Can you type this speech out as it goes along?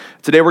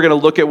Today we're going to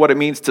look at what it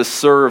means to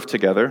serve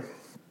together.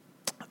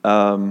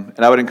 And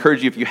I would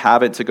encourage you, if you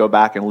haven't, to go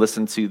back and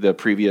listen to the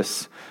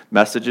previous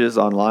messages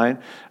online.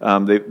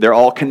 They're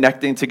all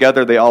connecting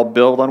together. They all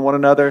build on one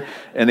another,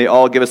 and they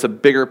all give us a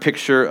bigger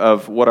picture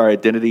of what our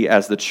identity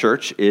as the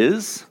church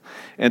is.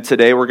 And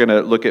today we're going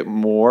to look at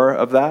more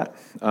of that.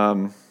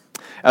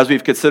 As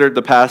we've considered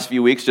the past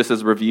few weeks, just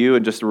as a review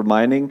and just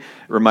reminding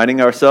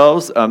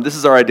ourselves, this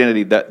is our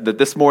identity, that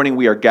this morning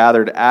we are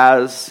gathered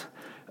as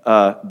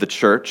the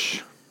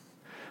church.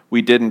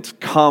 We didn't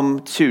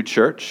come to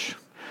church.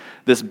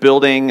 This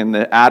building and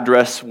the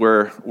address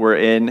we're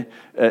in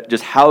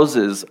just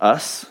houses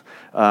us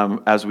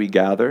as we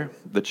gather,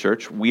 the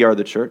church. We are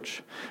the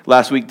church.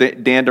 Last week,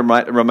 Dan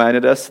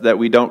reminded us that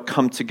we don't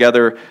come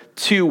together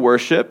to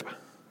worship,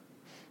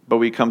 but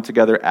we come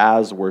together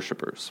as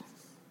worshipers.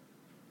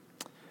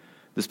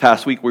 This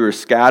past week, we were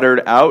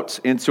scattered out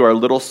into our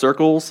little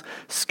circles,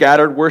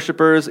 scattered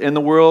worshipers in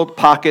the world,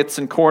 pockets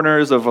and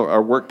corners of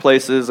our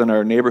workplaces and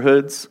our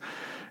neighborhoods.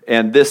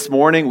 And this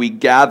morning, we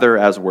gather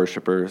as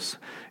worshipers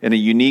in a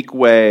unique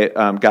way.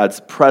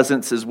 God's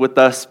presence is with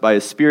us by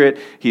His Spirit.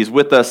 He's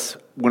with us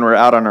when we're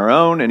out on our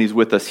own, and He's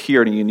with us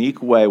here in a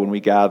unique way when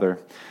we gather.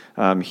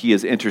 He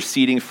is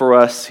interceding for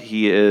us.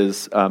 He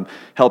is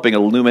helping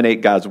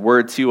illuminate God's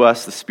Word to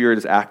us. The Spirit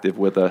is active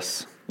with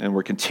us, and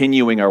we're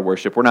continuing our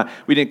worship.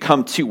 We didn't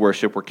come to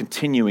worship. We're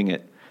continuing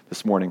it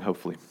this morning,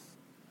 hopefully.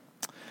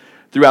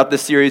 Throughout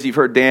this series, you've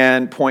heard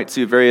Dan point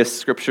to various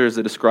scriptures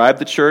that describe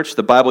the church.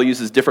 The Bible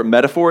uses different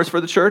metaphors for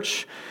the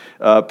church,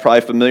 probably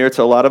familiar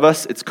to a lot of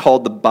us. It's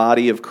called the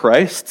body of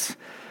Christ.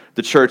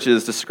 The church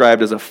is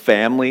described as a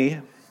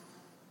family.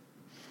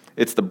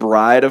 It's the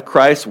bride of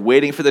Christ,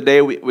 waiting for the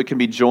day we can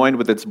be joined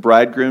with its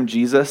bridegroom,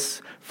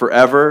 Jesus,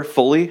 forever,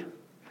 fully.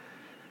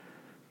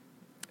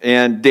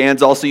 And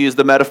Dan's also used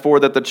the metaphor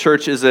that the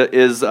church is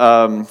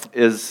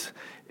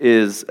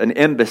an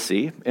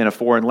embassy in a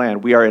foreign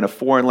land. We are in a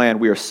foreign land.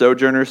 We are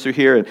sojourners through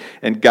here,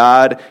 and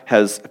God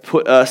has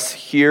put us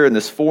here in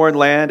this foreign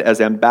land as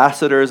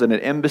ambassadors and an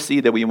embassy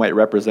that we might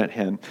represent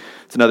Him.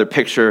 It's another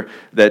picture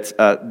that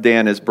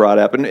Dan has brought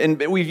up. And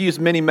we've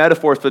used many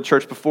metaphors for the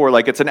church before,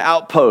 like it's an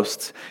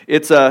outpost,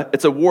 it's a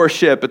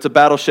warship, it's a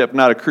battleship,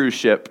 not a cruise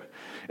ship.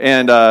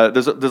 And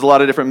there's a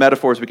lot of different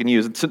metaphors we can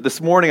use. This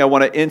morning I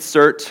want to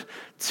insert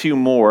two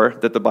more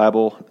that the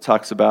Bible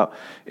talks about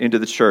into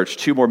the church.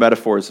 Two more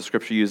metaphors the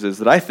Scripture uses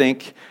that I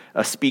think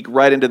speak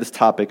right into this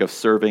topic of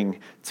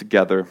serving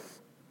together.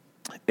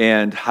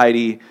 And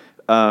Heidi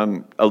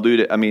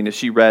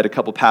she read a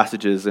couple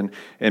passages, and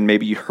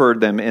maybe you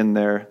heard them in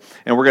there.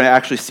 And we're going to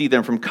actually see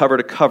them from cover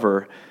to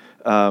cover.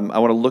 I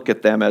want to look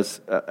at them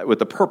as with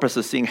the purpose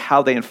of seeing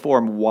how they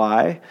inform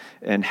why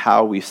and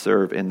how we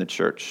serve in the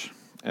church.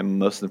 And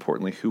most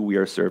importantly, who we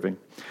are serving.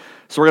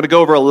 So we're going to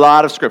go over a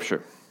lot of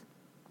Scripture,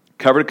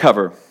 cover to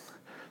cover,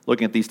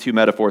 looking at these two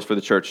metaphors for the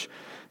church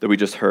that we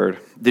just heard.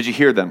 Did you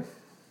hear them?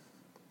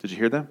 Did you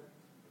hear them?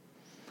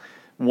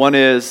 One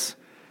is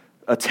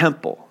a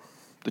temple.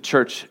 The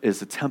church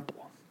is a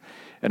temple.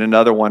 And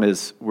another one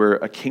is we're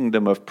a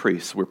kingdom of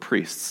priests. We're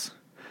priests.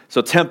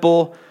 So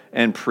temple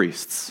and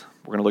priests.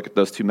 We're going to look at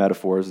those two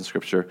metaphors in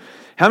Scripture.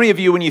 How many of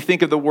you, when you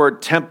think of the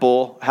word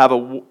temple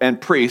and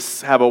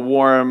priests, have a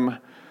warm,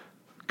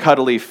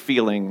 cuddly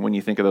feeling when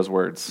you think of those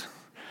words?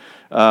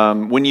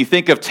 When you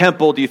think of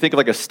temple, do you think of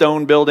like a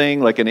stone building,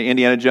 like in an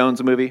Indiana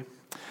Jones movie?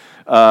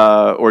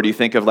 Or do you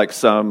think of like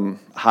some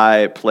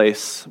high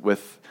place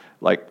with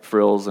like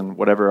frills and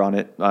whatever on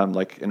it,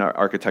 like in our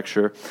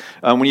architecture?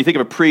 When you think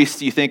of a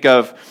priest, you think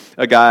of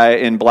a guy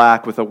in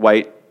black with a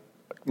white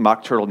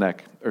mock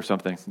turtleneck or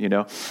something, you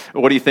know?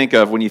 What do you think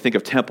of when you think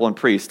of temple and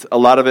priest? A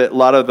lot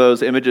of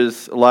those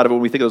images, when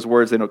we think of those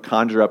words, they don't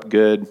conjure up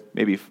good,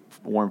 maybe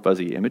warm,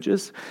 fuzzy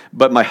images.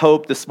 But my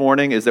hope this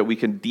morning is that we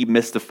can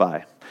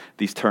demystify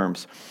these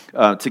terms,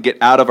 to get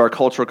out of our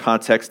cultural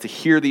context, to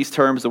hear these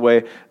terms the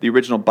way the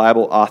original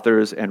Bible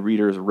authors and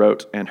readers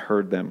wrote and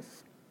heard them.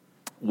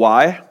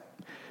 Why?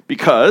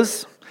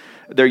 Because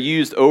they're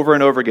used over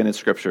and over again in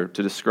Scripture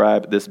to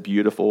describe this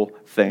beautiful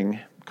thing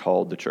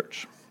called the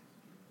church.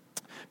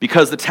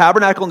 Because the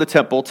tabernacle and the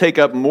temple take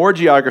up more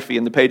geography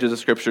in the pages of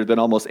Scripture than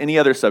almost any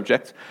other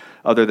subject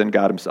other than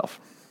God Himself.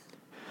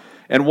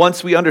 And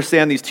once we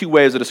understand these two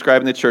ways of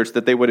describing the church,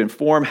 that they would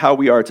inform how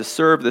we are to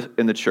serve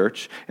in the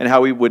church and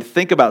how we would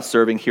think about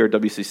serving here at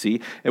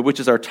WCC, which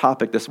is our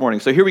topic this morning.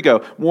 So here we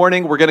go.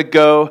 Warning, we're going to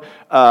go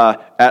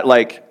at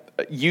like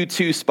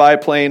U-2 spy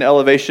plane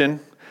elevation,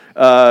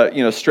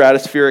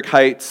 stratospheric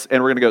heights,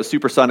 and we're going to go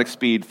supersonic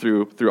speed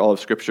through all of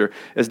Scripture.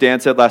 As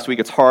Dan said last week,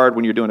 it's hard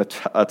when you're doing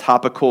a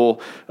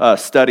topical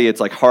study. It's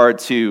like hard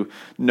to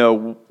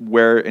know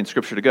where in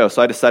Scripture to go.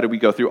 So I decided we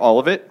go through all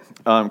of it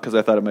because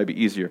I thought it might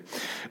be easier.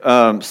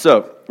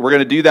 So we're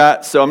going to do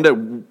that. So I'm going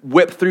to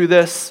whip through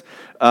this,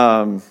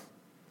 and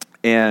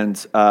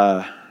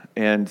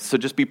so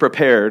just be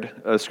prepared.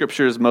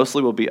 Scriptures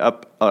mostly will be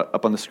up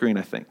on the screen,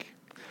 I think.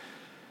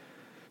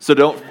 So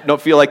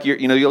don't feel like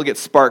you'll get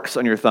sparks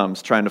on your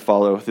thumbs trying to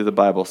follow through the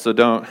Bible. So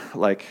don't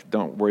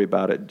worry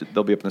about it.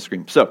 They'll be up on the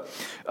screen. So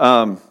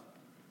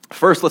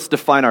First, let's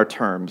define our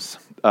terms.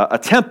 A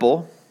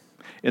temple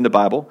in the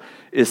Bible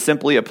is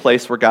simply a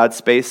place where God's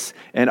space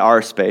and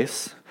our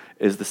space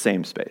is the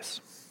same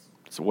space.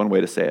 It's one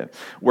way to say it.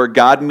 Where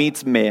God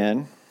meets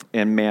man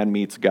and man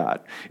meets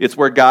God. It's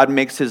where God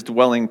makes his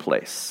dwelling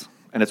place,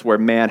 and it's where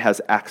man has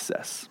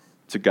access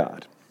to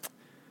God.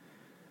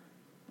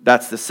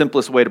 That's the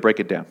simplest way to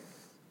break it down.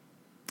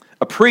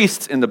 A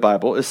priest in the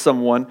Bible is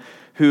someone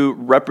who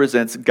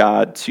represents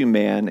God to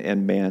man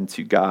and man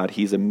to God.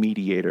 He's a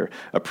mediator.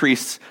 A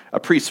priest's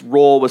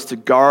role was to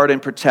guard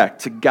and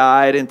protect, to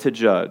guide and to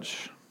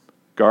judge.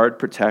 Guard,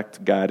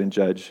 protect, guide, and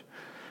judge.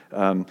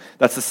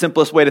 That's the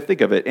simplest way to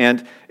think of it.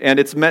 And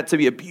it's meant to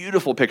be a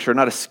beautiful picture,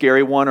 not a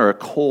scary one or a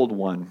cold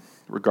one,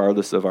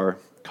 regardless of our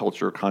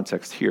culture or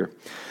context here.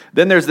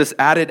 Then there's this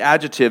added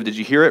adjective. Did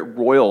you hear it?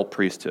 Royal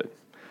priesthood.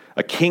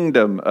 A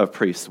kingdom of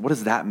priests. What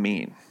does that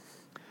mean?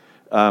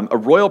 A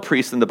royal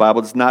priest in the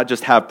Bible does not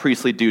just have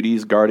priestly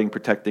duties, guarding,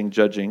 protecting,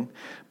 judging,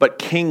 but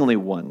kingly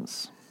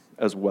ones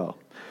as well.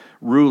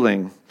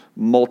 Ruling,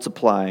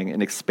 multiplying,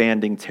 and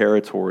expanding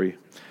territory.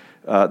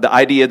 The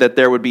idea that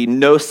there would be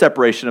no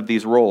separation of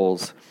these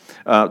roles,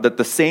 that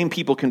the same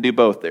people can do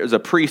both. There's a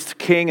priest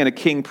king and a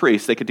king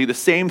priest. They could do the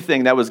same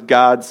thing. That was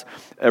God's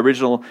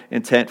original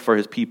intent for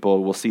his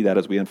people. We'll see that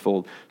as we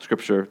unfold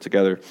Scripture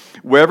together.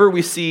 Wherever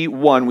we see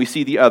one, we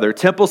see the other.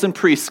 Temples and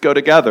priests go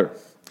together.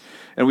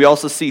 And we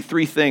also see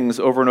three things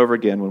over and over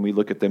again when we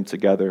look at them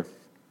together.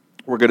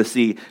 We're going to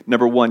see,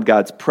 number one,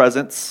 God's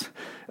presence.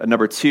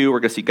 Number two, we're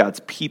going to see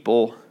God's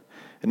people.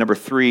 And number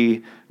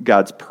three,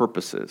 God's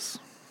purposes.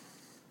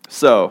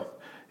 So,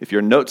 if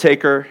you're a note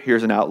taker,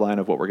 here's an outline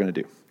of what we're going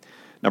to do.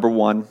 Number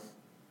one,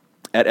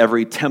 at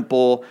every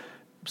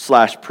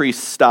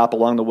temple/priest stop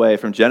along the way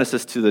from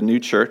Genesis to the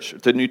New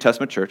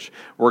Testament church,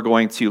 we're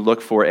going to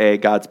look for A,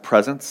 God's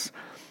presence,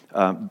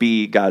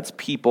 B, God's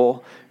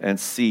people, and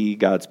C,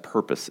 God's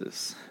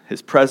purposes.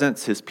 His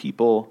presence, his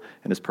people,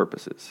 and his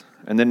purposes.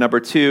 And then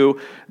number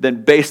two,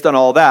 then based on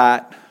all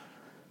that,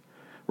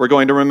 we're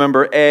going to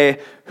remember A,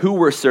 who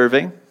we're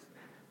serving,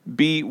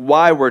 B,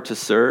 why we're to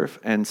serve,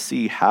 and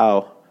C,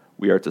 how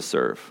we are to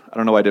serve. I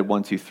don't know why I did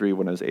 1, 2, 3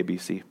 when it was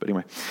ABC, but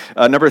anyway.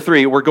 Number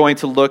three, we're going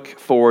to look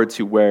forward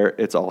to where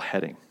it's all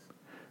heading.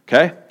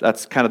 Okay?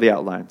 That's kind of the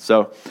outline.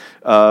 So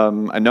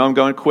I know I'm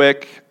going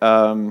quick,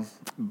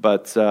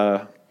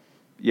 but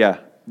yeah,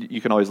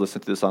 you can always listen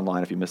to this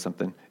online if you missed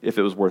something, if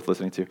it was worth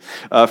listening to.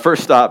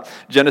 First stop,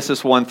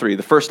 Genesis 1-3.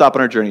 The first stop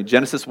on our journey,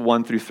 Genesis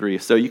 1-3.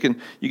 So you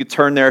can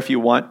turn there if you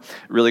want,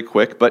 really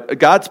quick. But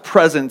God's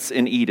presence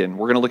in Eden.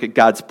 We're going to look at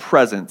God's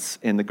presence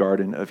in the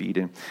Garden of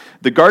Eden.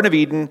 The Garden of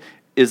Eden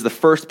is the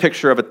first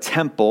picture of a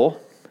temple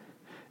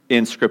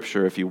in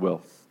Scripture, if you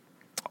will.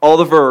 All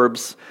the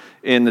verbs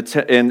in the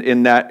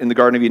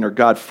Garden of Eden are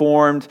God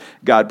formed,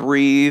 God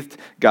breathed,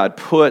 God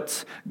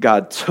put,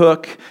 God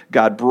took,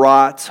 God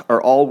brought,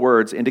 are all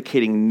words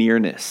indicating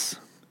nearness.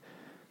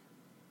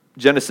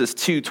 Genesis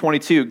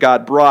 2:22,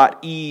 God brought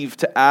Eve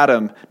to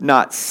Adam,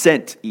 not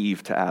sent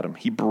Eve to Adam.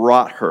 He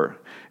brought her.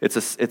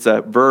 It's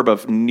a verb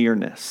of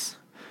nearness.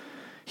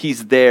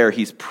 He's there,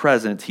 he's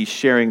present, he's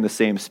sharing the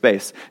same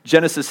space.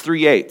 Genesis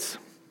 3:8.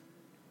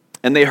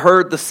 And they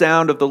heard the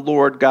sound of the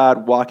Lord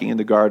God walking in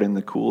the garden in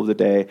the cool of the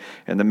day,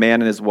 and the man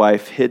and his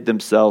wife hid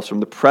themselves from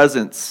the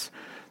presence,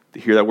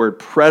 to hear that word,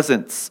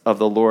 presence of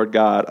the Lord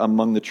God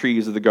among the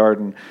trees of the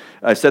garden.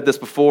 I said this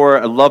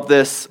before, I love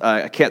this,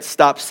 I can't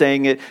stop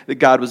saying it, that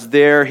God was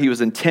there, he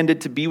was intended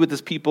to be with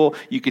his people.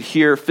 You could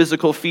hear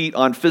physical feet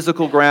on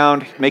physical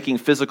ground, making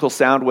physical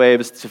sound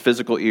waves to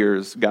physical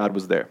ears. God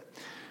was there.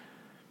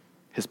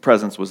 His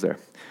presence was there.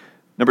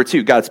 Number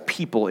two, God's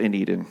people in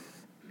Eden.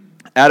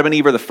 Adam and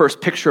Eve are the first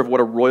picture of what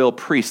a royal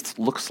priest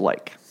looks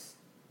like.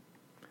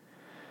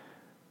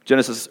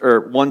 Genesis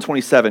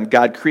 1:27,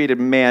 God created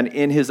man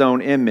in his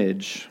own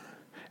image.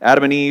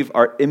 Adam and Eve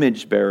are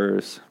image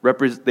bearers.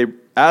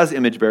 As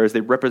image bearers,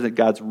 they represent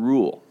God's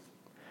rule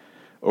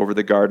over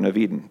the Garden of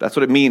Eden. That's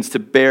what it means to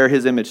bear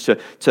his image,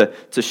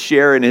 to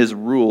share in his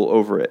rule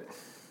over it.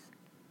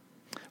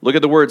 Look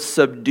at the words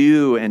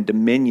subdue and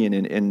dominion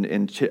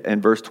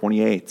in verse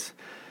 28.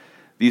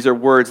 These are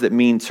words that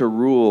mean to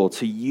rule,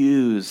 to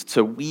use,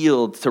 to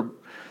wield.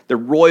 They're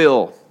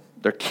royal.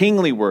 They're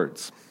kingly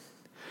words.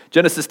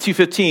 Genesis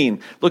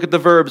 2:15, look at the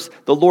verbs.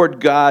 The Lord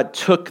God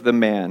took the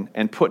man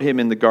and put him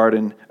in the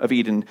Garden of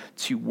Eden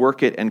to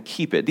work it and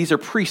keep it. These are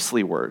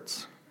priestly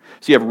words.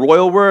 So you have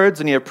royal words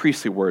and you have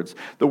priestly words.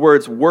 The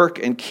words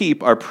work and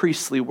keep are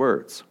priestly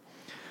words.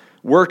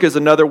 Work is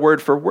another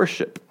word for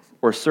worship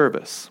or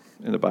service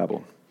in the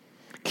Bible.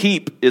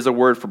 Keep is a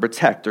word for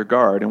protect or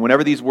guard. And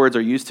whenever these words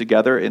are used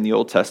together in the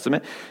Old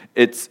Testament,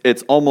 it's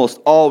almost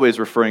always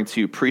referring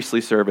to priestly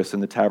service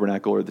in the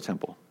tabernacle or the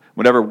temple.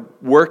 Whenever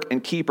work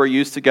and keep are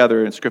used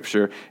together in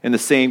Scripture in the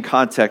same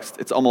context,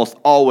 it's almost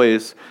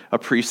always a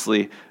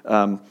priestly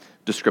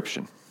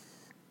description.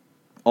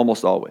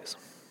 Almost always.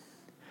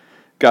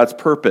 God's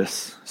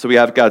purpose. So we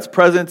have God's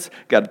presence,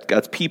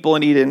 God's people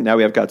in Eden. Now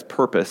we have God's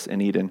purpose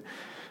in Eden.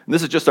 And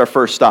this is just our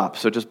first stop,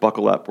 so just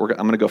buckle up. I'm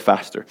going to go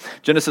faster.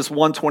 Genesis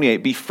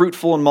 1:28, be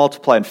fruitful and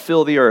multiply and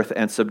fill the earth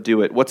and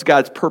subdue it. What's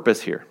God's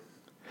purpose here?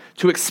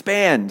 To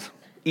expand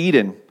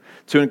Eden,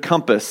 to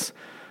encompass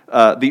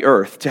the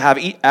earth, to have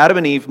Adam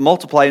and Eve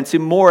multiply into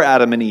more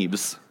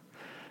Adams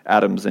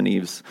and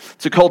Eves,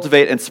 to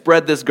cultivate and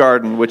spread this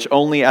garden, which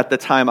only at the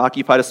time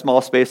occupied a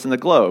small space in the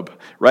globe,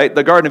 right?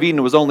 The Garden of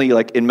Eden was only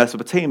like in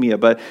Mesopotamia,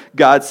 but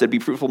God said, be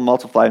fruitful,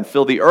 multiply, and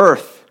fill the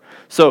earth.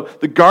 So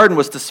the garden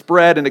was to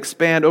spread and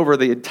expand over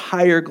the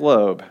entire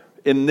globe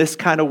in this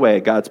kind of way,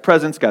 God's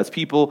presence, God's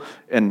people,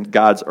 and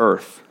God's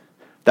earth.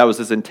 That was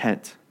his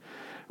intent.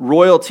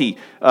 Royalty,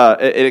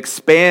 it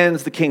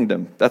expands the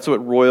kingdom. That's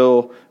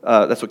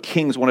what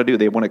kings want to do.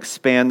 They want to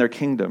expand their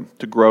kingdom,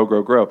 to grow,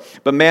 grow, grow.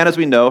 But man, as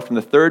we know, from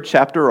the 3rd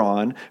chapter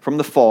on, from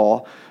the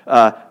fall,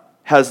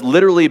 has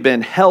literally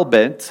been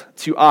hell-bent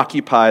to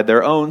occupy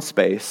their own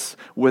space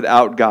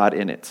without God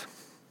in it.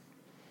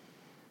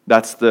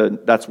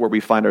 That's where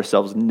we find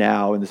ourselves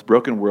now in this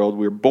broken world.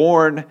 We're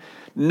born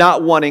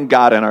not wanting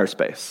God in our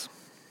space.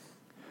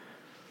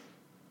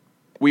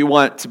 We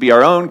want to be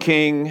our own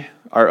king,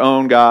 our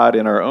own God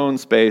in our own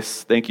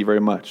space. Thank you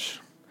very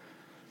much.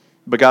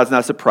 But God's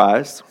not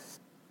surprised.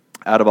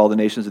 Out of all the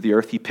nations of the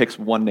earth, he picks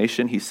one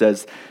nation. He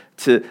says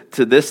to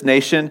this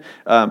nation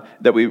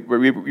that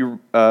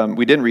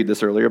we didn't read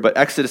this earlier, but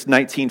Exodus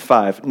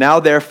 19:5.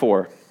 Now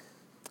therefore,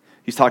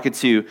 he's talking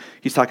to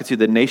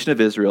the nation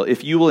of Israel.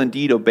 If you will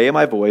indeed obey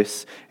my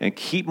voice and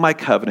keep my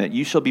covenant,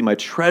 you shall be my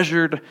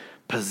treasured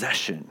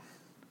possession.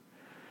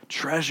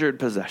 Treasured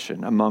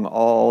possession among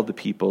all the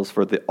peoples,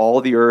 for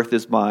all the earth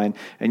is mine,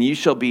 and you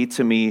shall be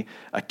to me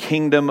a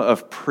kingdom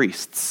of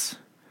priests.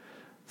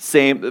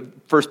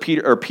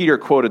 Peter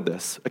quoted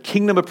this, a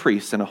kingdom of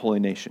priests and a holy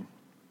nation.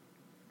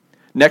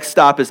 Next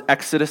stop is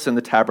Exodus and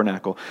the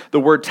tabernacle. The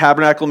word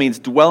tabernacle means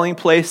dwelling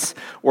place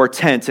or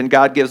tent, and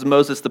God gives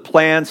Moses the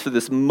plans for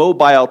this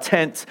mobile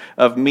tent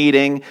of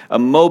meeting, a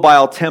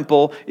mobile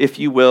temple, if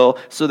you will,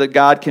 so that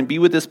God can be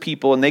with his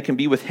people and they can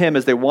be with him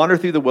as they wander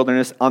through the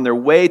wilderness on their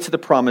way to the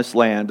promised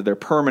land, their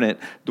permanent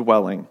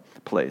dwelling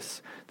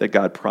place that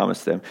God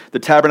promised them. The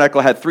tabernacle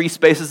had 3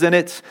 spaces in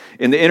it.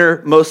 In the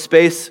innermost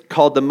space,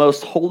 called the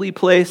most holy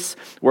place,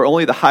 where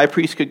only the high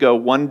priest could go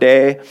one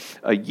day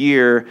a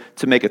year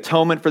to make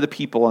atonement for the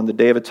people on the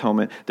Day of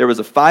Atonement, there was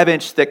a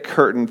 5-inch thick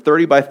curtain,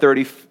 30 by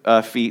 30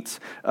 feet,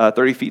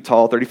 30 feet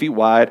tall, 30 feet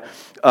wide,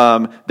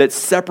 that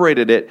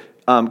separated it,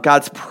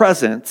 God's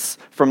presence,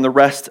 from the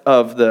rest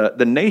of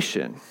the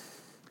nation.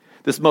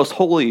 This most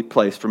holy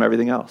place from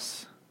everything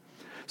else.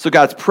 So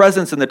God's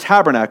presence in the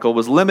tabernacle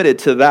was limited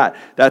to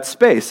that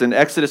space. And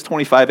Exodus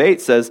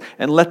 25:8 says,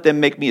 and let them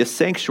make me a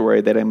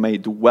sanctuary that I may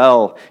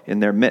dwell in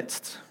their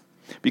midst.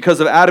 Because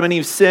of Adam and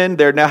Eve's sin,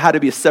 there now had to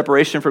be a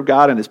separation from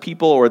God and his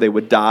people, or they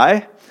would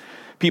die.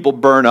 People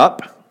burn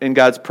up in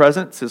God's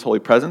presence, his holy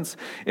presence.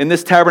 In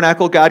this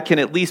tabernacle, God can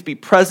at least be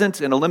present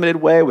in a limited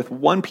way with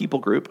one people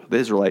group, the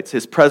Israelites.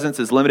 His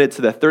presence is limited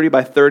to the 30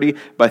 by 30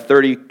 by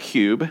 30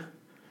 cube.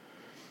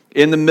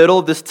 In the middle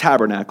of this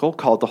tabernacle,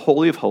 called the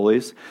Holy of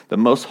Holies, the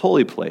most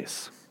holy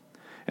place.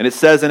 And it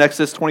says in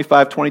Exodus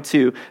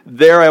 25:22,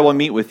 there I will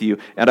meet with you,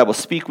 and I will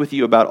speak with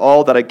you about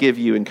all that I give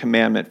you in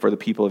commandment for the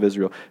people of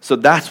Israel. So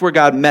that's where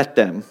God met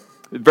them.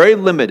 Very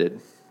limited,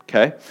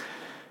 okay?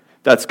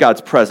 That's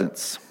God's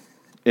presence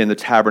in the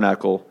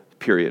tabernacle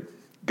period.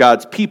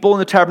 God's people in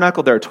the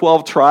tabernacle, there are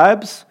 12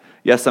 tribes.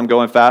 Yes, I'm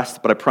going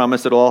fast, but I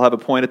promise it'll all have a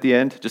point at the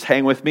end. Just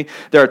hang with me.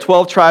 There are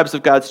 12 tribes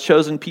of God's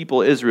chosen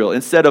people, Israel.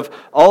 Instead of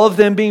all of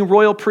them being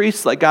royal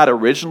priests like God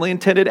originally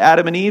intended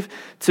Adam and Eve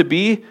to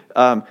be,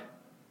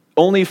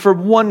 only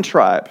from one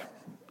tribe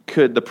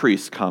could the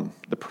priests come,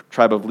 the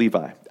tribe of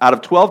Levi. Out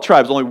of 12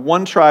 tribes, only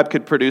one tribe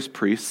could produce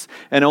priests,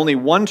 and only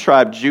one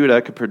tribe,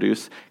 Judah, could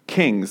produce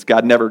kings.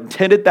 God never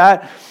intended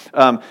that.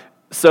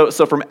 So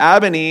from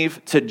Adam and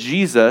Eve to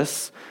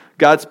Jesus,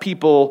 God's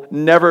people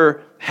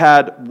never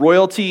had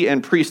royalty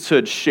and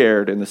priesthood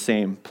shared in the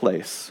same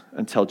place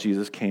until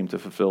Jesus came to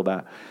fulfill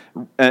that.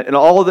 And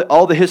all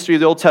the history of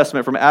the Old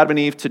Testament, from Adam and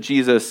Eve to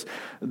Jesus,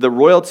 the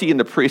royalty and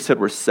the priesthood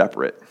were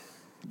separate.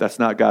 That's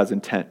not God's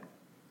intent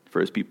for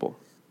his people.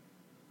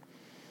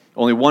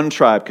 Only one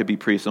tribe could be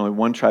priests, only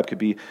one tribe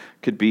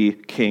could be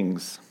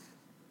kings.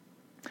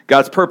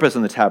 God's purpose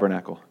in the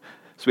tabernacle.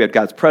 So we had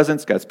God's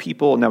presence, God's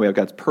people, and now we have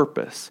God's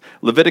purpose.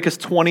 Leviticus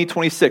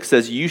 20:26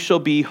 says, you shall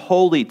be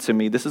holy to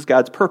me. This is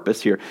God's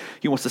purpose here.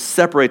 He wants to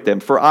separate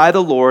them. For I,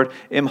 the Lord,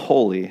 am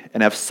holy,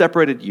 and have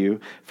separated you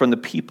from the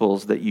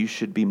peoples that you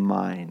should be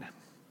mine.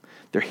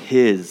 They're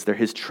his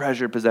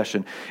treasured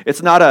possession.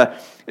 It's not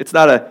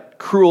a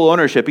cruel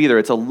ownership either.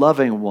 It's a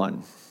loving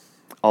one,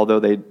 although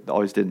they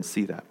always didn't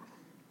see that.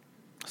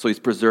 So he's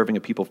preserving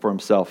a people for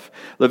himself.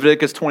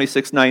 Leviticus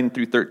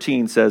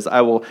 26:9-13 says,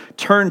 I will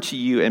turn to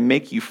you and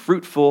make you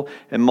fruitful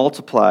and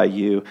multiply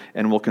you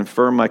and will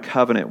confirm my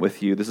covenant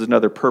with you. This is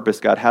another purpose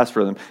God has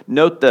for them.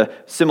 Note the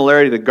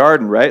similarity to the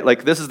garden, right?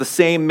 Like this is the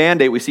same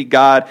mandate we see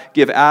God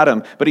give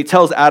Adam. But he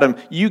tells Adam,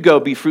 you go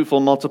be fruitful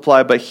and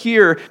multiply. But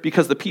here,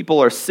 because the people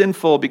are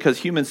sinful, because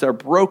humans are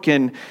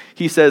broken,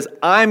 he says,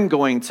 I'm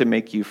going to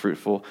make you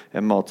fruitful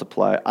and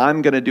multiply.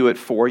 I'm going to do it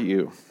for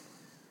you.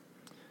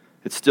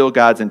 It's still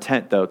God's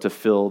intent, though, to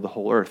fill the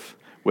whole earth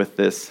with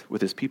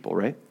his people,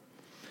 right?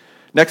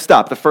 Next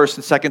stop, the first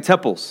and second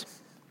temples.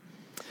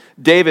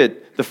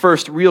 David, the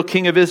first real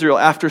king of Israel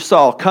after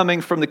Saul,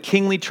 coming from the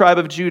kingly tribe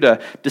of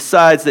Judah,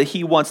 decides that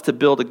he wants to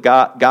build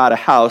God a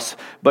house,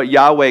 but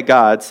Yahweh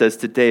God says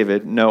to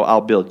David, no,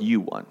 I'll build you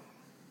one.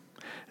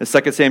 In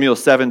 2 Samuel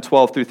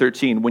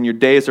 7:12-13, when your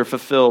days are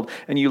fulfilled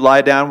and you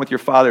lie down with your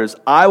fathers,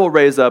 I will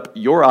raise up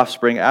your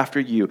offspring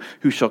after you,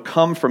 who shall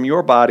come from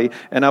your body,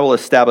 and I will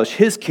establish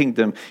his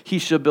kingdom. He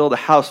shall build a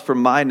house for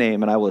my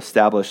name, and I will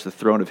establish the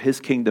throne of his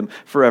kingdom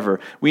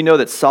forever. We know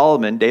that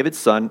Solomon, David's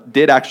son,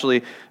 did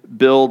actually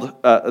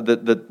build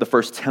the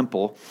first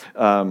temple,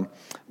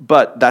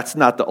 but that's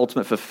not the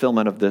ultimate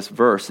fulfillment of this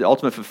verse. The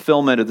ultimate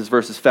fulfillment of this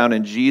verse is found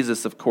in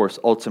Jesus, of course,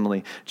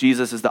 ultimately.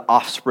 Jesus is the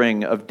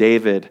offspring of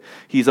David.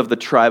 He's of the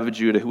tribe of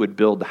Judah who would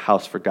build the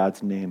house for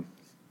God's name.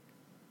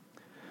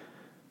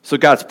 So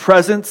God's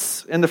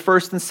presence in the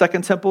first and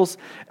second temples,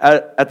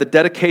 at the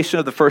dedication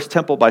of the first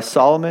temple by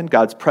Solomon,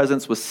 God's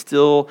presence was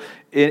still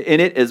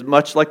in it as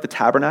much like the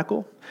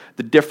tabernacle.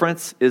 The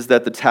difference is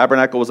that the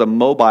tabernacle was a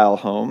mobile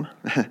home,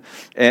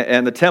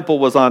 and the temple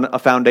was on a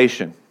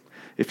foundation,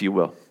 if you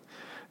will.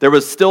 There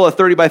was still a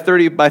 30 by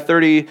 30 by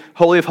 30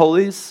 Holy of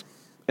Holies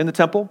in the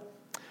temple.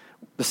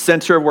 The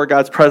center of where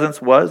God's presence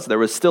was, there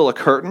was still a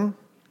curtain.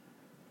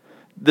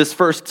 This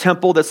first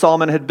temple that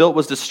Solomon had built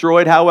was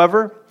destroyed,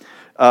 however,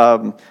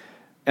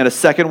 and a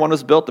second one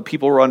was built. The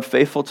people were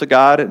unfaithful to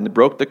God and they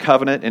broke the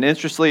covenant. And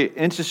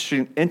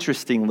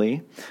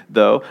interestingly,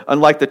 though,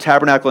 unlike the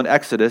tabernacle in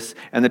Exodus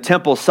and the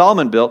temple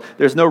Solomon built,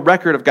 there's no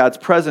record of God's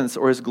presence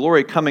or his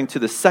glory coming to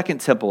the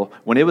second temple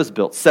when it was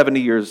built 70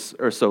 years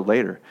or so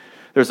later.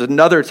 There's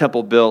another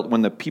temple built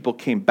when the people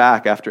came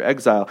back after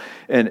exile,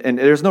 and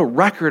there's no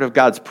record of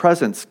God's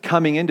presence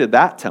coming into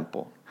that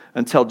temple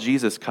until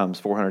Jesus comes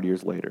 400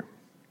 years later.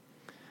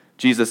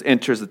 Jesus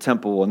enters the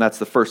temple, and that's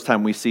the first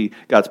time we see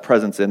God's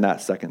presence in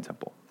that second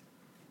temple.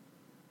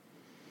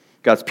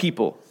 God's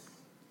people.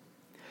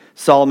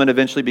 Solomon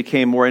eventually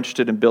became more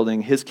interested in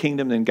building his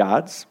kingdom than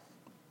God's.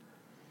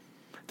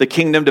 The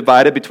kingdom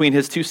divided between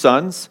his two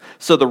sons,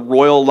 so the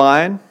royal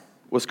line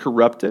was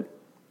corrupted.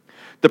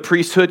 The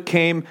priesthood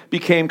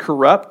became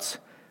corrupt,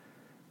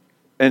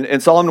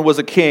 and Solomon was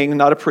a king,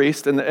 not a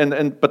priest,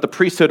 but the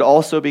priesthood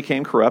also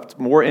became corrupt,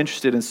 more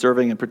interested in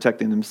serving and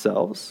protecting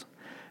themselves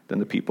than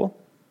the people.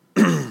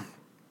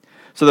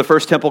 So the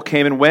first temple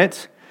came and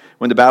went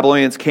when the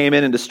Babylonians came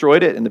in and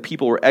destroyed it, and the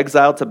people were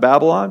exiled to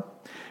Babylon.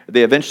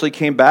 They eventually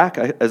came back,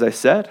 as I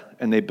said,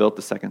 and they built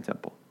the second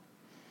temple.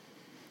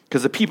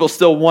 Because the people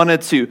still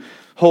wanted to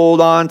hold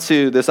on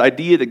to this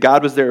idea that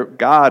God was their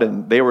God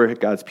and they were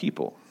God's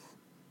people.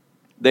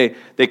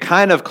 They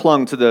kind of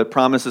clung to the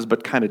promises,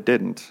 but kind of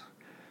didn't.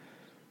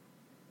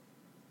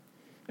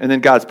 And then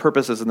God's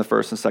purposes in the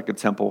first and second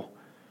temple,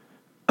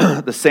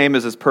 the same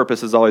as his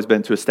purpose has always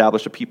been, to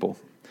establish a people,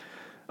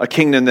 a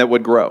kingdom that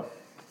would grow.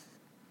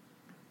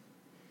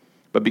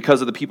 But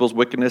because of the people's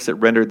wickedness, it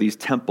rendered these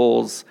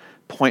temples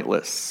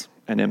pointless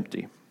and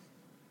empty.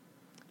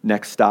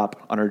 Next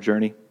stop on our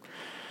journey.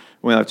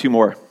 We have two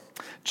more.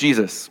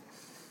 Jesus.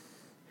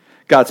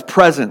 God's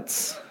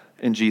presence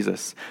in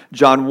Jesus.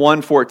 John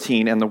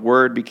 1:14, and the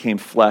Word became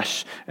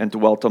flesh and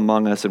dwelt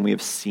among us, and we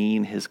have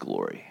seen his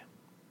glory.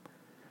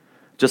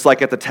 Just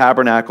like at the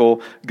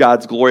tabernacle,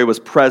 God's glory was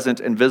present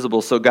and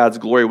visible, so God's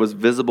glory was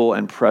visible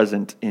and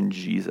present in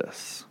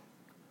Jesus.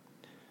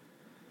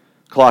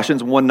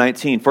 Colossians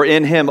 1:19, for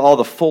in him all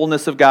the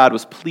fullness of God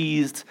was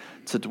pleased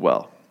to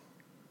dwell.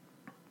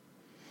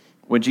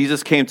 When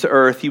Jesus came to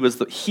earth, he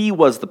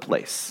was the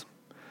place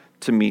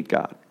to meet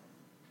God.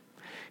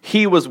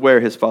 He was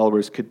where his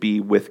followers could be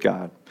with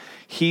God.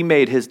 He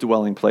made his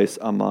dwelling place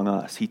among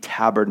us. He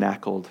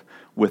tabernacled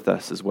with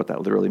us, is what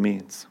that literally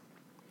means.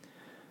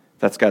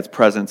 That's God's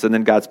presence, and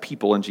then God's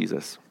people in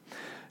Jesus.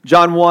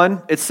 John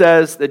 1, it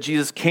says that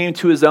Jesus came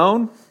to his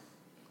own,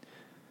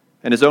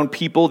 and his own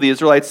people, the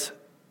Israelites,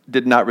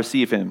 did not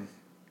receive him.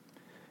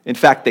 In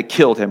fact, they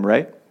killed him,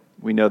 right?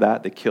 We know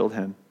that. They killed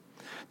him.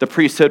 The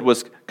priesthood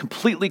was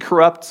completely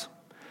corrupt.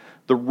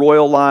 The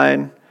royal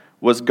line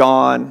was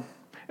gone,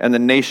 and the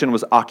nation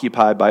was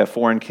occupied by a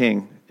foreign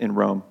king in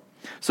Rome.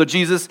 So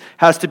Jesus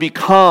has to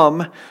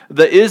become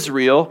the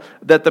Israel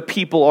that the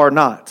people are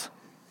not.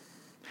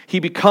 He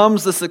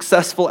becomes the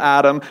successful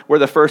Adam where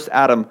the first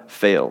Adam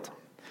failed.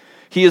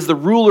 He is the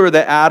ruler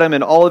that Adam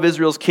and all of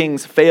Israel's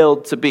kings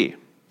failed to be.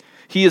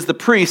 He is the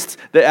priest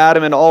that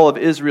Adam and all of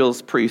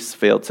Israel's priests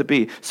failed to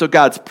be. So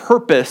God's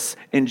purpose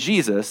in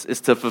Jesus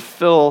is to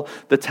fulfill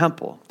the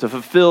temple, to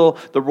fulfill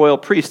the royal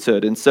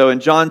priesthood. And so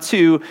in John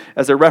 2,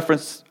 as I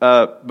referenced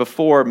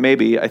before,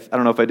 maybe, I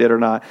don't know if I did or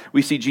not,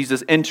 we see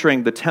Jesus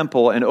entering the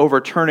temple and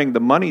overturning the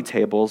money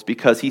tables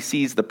because he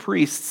sees the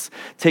priests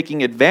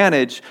taking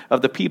advantage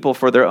of the people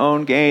for their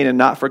own gain and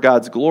not for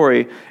God's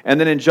glory. And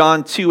then in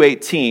John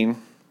 2:18,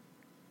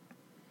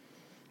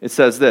 it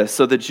says this,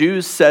 "So the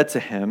Jews said to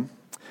him,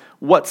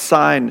 'What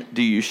sign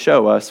do you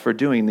show us for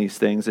doing these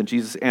things?' And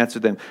Jesus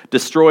answered them,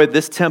 'Destroy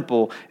this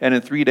temple, and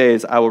in 3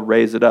 days I will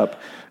raise it up.'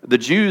 The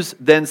Jews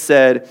then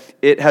said,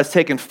 'It has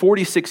taken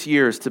 46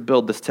 years to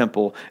build this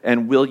temple,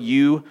 and will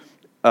you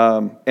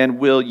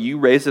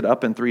raise it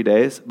up in 3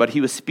 days?' But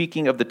he was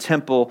speaking of the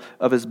temple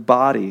of his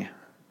body.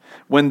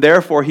 When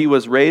therefore he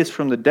was raised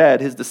from the dead,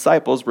 his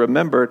disciples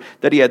remembered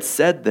that he had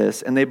said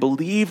this, and they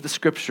believed the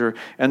scripture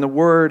and the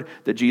word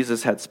that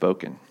Jesus had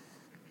spoken."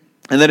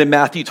 And then in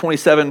Matthew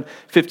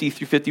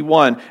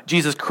 27:50-51,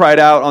 Jesus cried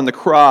out on the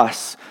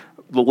cross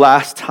the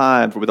last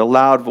time with a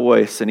loud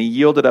voice, and he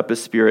yielded up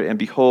his spirit, and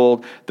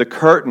behold, the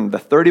curtain, the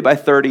 30 by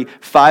 30,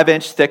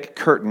 5-inch thick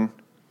curtain,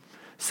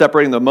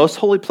 separating the most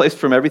holy place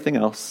from everything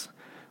else,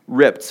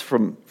 ripped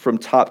from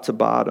top to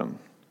bottom.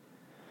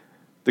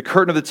 The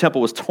curtain of the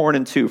temple was torn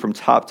in two from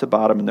top to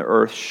bottom, and the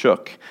earth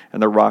shook,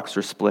 and the rocks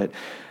were split.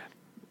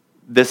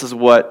 This is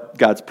what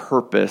God's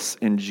purpose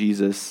in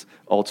Jesus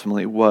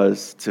ultimately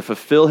was, to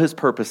fulfill his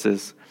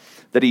purposes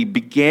that he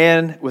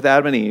began with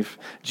Adam and Eve.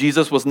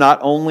 Jesus was not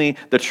only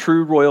the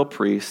true royal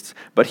priest,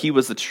 but he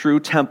was the true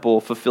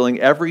temple, fulfilling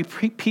every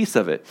piece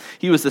of it.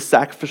 He was the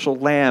sacrificial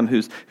lamb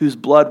whose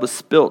blood was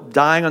spilt,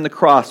 dying on the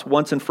cross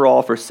once and for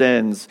all for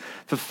sins,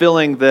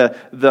 fulfilling the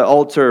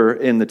altar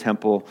in the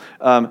temple,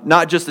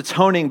 not just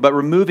atoning, but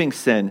removing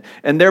sin,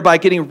 and thereby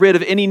getting rid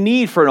of any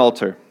need for an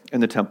altar in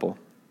the temple.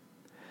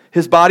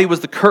 His body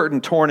was the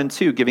curtain torn in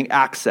two, giving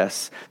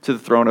access to the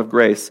throne of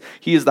grace.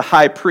 He is the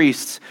high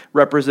priest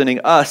representing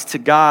us to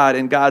God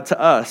and God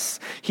to us.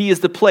 He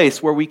is the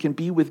place where we can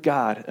be with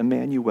God,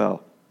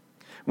 Emmanuel.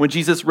 When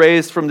Jesus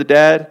raised from the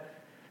dead,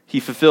 he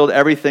fulfilled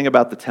everything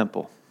about the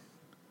temple.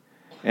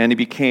 And he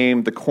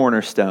became the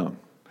cornerstone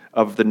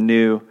of the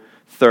new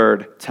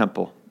third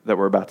temple that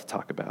we're about to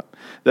talk about,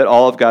 that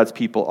all of God's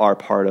people are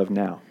part of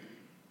now.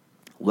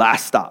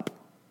 Last stop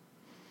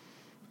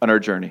on our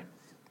journey.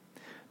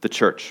 The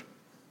church.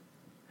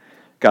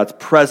 God's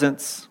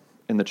presence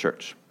in the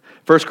church.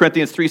 1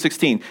 Corinthians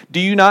 3:16. Do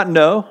you not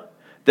know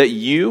that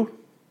you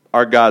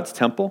are God's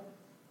temple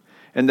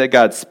and that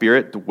God's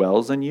Spirit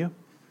dwells in you?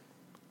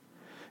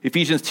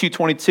 Ephesians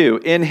 2:22.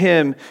 In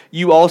him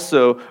you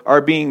also are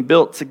being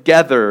built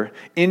together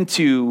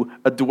into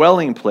a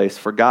dwelling place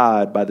for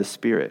God by the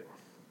Spirit.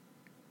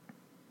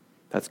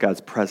 That's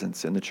God's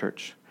presence in the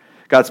church.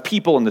 God's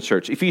people in the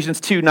church. Ephesians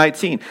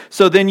 2:19.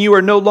 So then you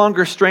are no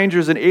longer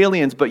strangers and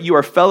aliens, but you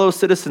are fellow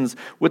citizens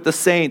with the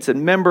saints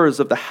and members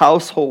of the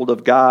household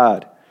of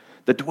God,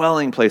 the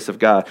dwelling place of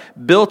God,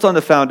 built on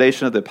the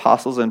foundation of the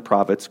apostles and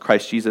prophets,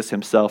 Christ Jesus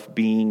himself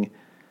being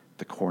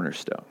the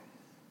cornerstone.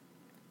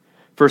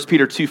 1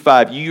 Peter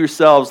 2:5. You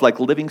yourselves, like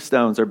living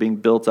stones, are being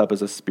built up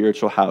as a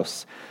spiritual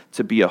house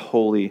to be a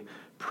holy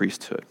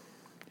priesthood.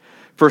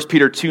 1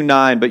 Peter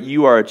 2:9, but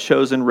you are a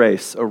chosen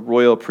race, a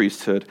royal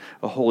priesthood,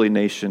 a holy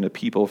nation, a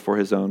people for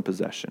his own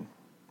possession.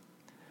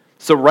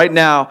 So right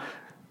now,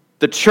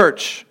 the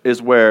church is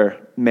where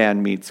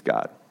man meets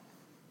God.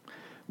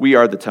 We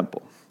are the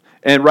temple.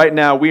 And right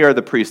now, we are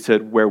the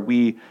priesthood where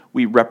we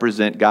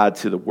represent God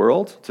to the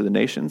world, to the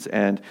nations,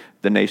 and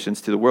the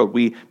nations to the world.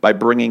 By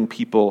bringing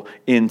people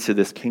into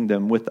this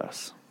kingdom with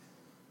us.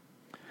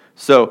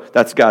 So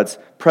that's God's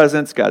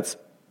presence, God's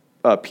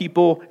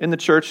people in the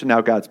church, and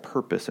now God's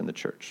purpose in the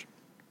church.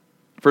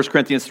 1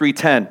 Corinthians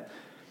 3:10.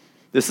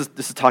 This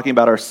is talking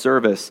about our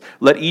service.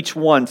 Let each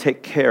one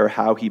take care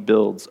how he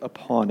builds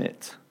upon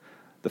it.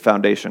 The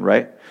foundation,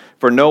 right?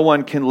 For no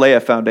one can lay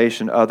a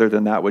foundation other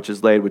than that which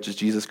is laid, which is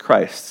Jesus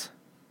Christ.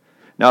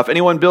 Now, if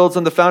anyone builds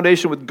on the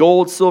foundation with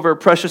gold, silver,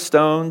 precious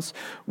stones,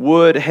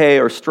 wood, hay,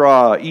 or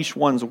straw, each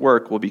one's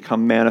work will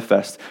become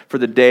manifest, for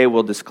the day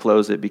will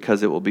disclose it,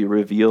 because it will be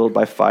revealed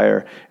by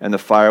fire, and the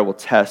fire will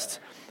test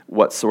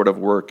what sort of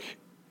work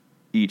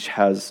each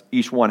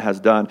one has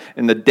done.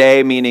 And the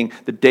day, meaning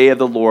the day of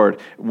the Lord,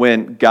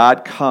 when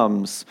God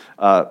comes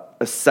a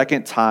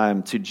second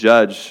time to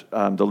judge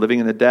the living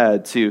and the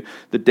dead, to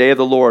the day of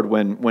the Lord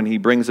when he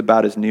brings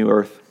about his new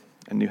earth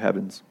and new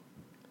heavens.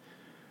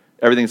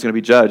 Everything's going to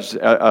be judged.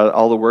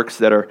 All the works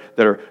that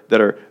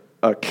are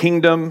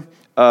kingdom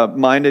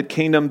minded,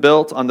 kingdom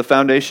built on the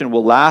foundation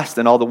will last,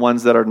 and all the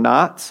ones that are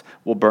not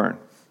will burn.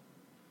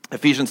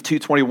 Ephesians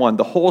 2:21,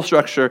 the whole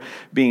structure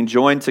being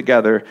joined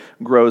together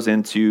grows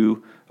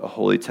into a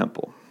holy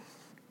temple.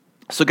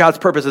 So God's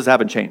purposes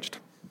haven't changed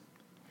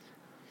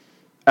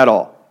at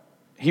all.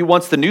 He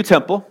wants the new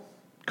temple,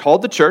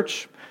 called the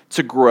church,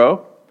 to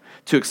grow,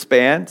 to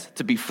expand,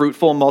 to be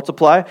fruitful and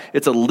multiply.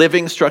 It's a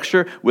living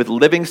structure with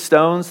living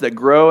stones that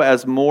grow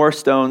as more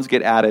stones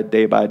get added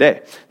day by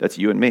day. That's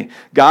you and me.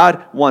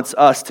 God wants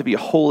us to be a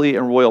holy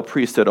and royal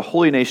priesthood, a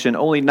holy nation,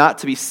 only not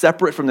to be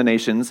separate from the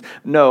nations,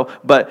 no,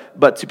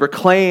 but to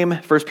proclaim,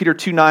 1 Peter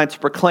 2:9, to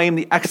proclaim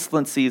the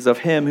excellencies of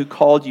him who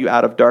called you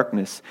out of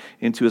darkness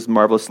into his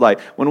marvelous light.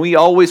 When we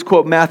always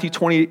quote Matthew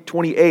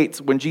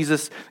 20:28, when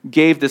Jesus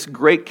gave this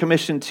great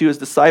commission to his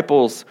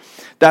disciples,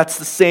 that's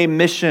the same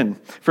mission.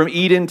 From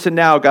Eden to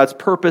now, God's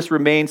purpose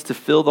remains to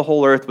fill the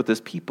whole earth with his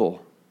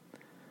people,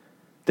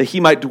 that he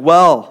might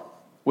dwell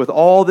with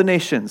all the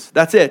nations.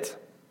 That's it.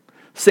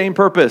 Same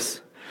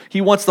purpose.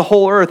 He wants the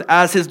whole earth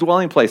as his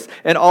dwelling place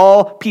and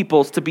all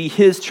peoples to be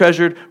his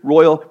treasured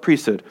royal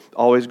priesthood,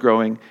 always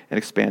growing and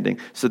expanding.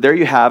 So there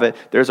you have it.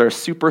 There's our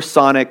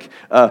supersonic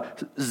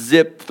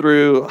zip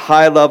through,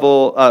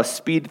 high-level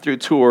speed through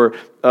tour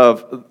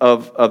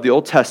of the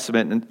Old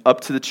Testament and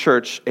up to the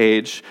church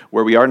age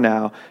where we are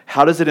now.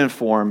 How does it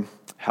inform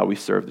how we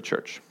serve the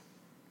church?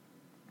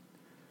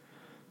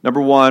 Number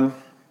one,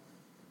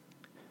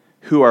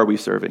 who are we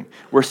serving?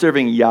 We're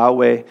serving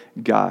Yahweh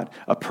God,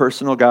 a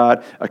personal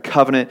God, a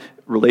covenant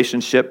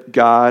relationship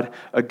God,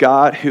 a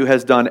God who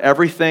has done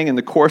everything in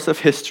the course of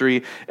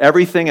history,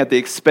 everything at the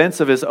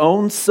expense of his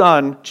own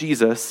son,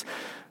 Jesus,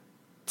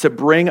 to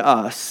bring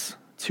us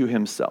to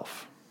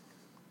himself.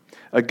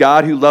 A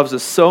God who loves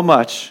us so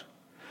much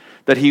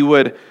that he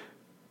would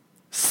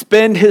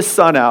spend his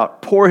son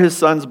out, pour his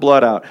son's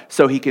blood out,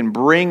 so he can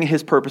bring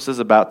his purposes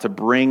about to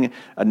bring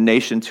a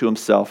nation to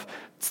himself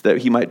so that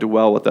he might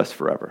dwell with us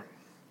forever.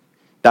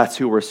 That's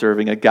who we're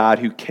serving, a God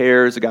who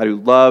cares, a God who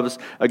loves,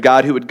 a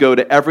God who would go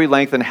to every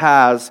length and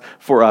has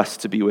for us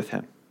to be with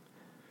him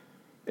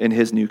in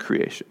his new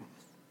creation.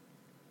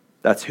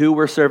 That's who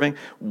we're serving.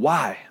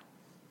 Why?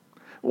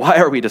 Why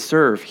are we to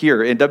serve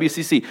here in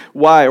WCC?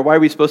 Why? Or why are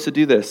we supposed to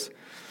do this?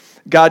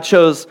 God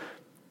chose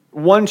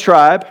one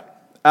tribe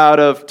out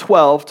of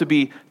 12 to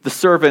be the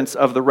servants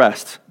of the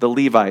rest, the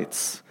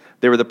Levites.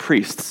 They were the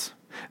priests.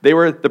 They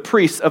were the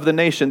priests of the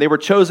nation. They were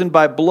chosen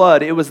by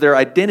blood. It was their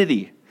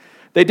identity.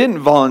 They didn't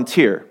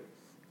volunteer.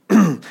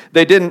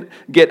 They didn't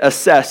get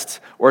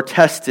assessed or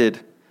tested.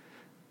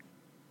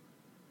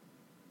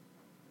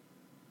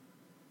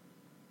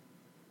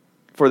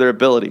 For their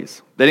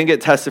abilities. They didn't get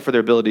tested for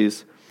their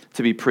abilities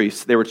to be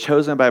priests. They were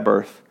chosen by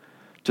birth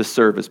to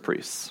serve as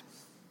priests.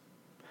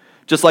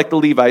 Just like the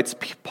Levites,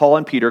 Paul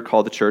and Peter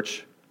call the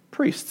church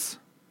priests.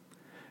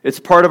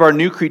 It's part of our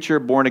new creature,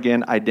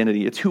 born-again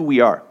identity. It's who we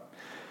are.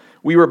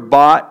 We were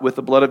bought with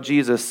the blood of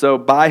Jesus, so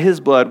by his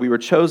blood we were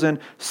chosen.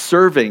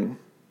 Serving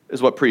is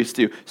what priests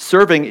do.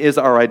 Serving is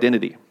our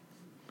identity.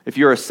 If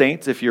you're a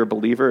saint, if you're a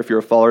believer, if you're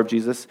a follower of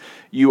Jesus,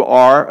 you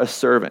are a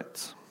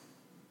servant.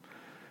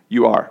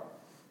 You are.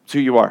 It's who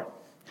you are.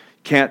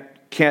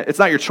 It's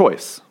not your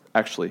choice,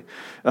 actually.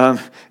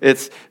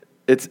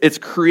 It's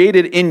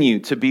created in you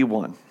to be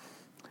one.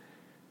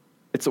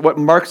 It's what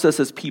marks us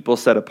as people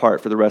set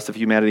apart for the rest of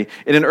humanity.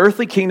 In an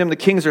earthly kingdom, the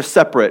kings are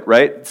separate,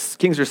 right?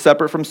 Kings are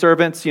separate from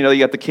servants. You know, you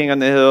got the king on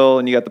the hill,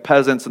 and you got the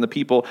peasants and the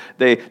people.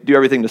 They do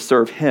everything to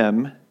serve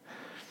him.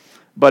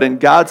 But in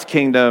God's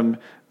kingdom,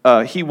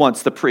 he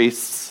wants the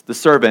priests, the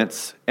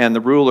servants, and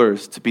the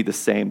rulers to be the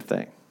same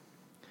thing.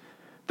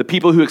 The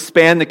people who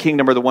expand the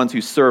kingdom are the ones who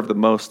serve the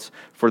most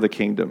for the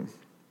kingdom.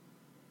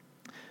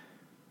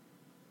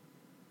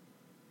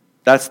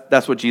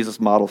 That's what Jesus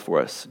modeled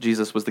for us.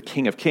 Jesus was the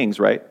King of Kings,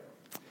 right?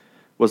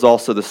 Was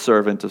also the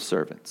servant of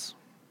servants.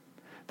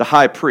 The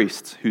high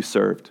priest who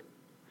served.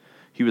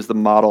 He was the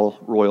model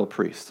royal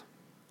priest.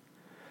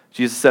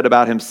 Jesus said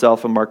about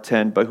himself in Mark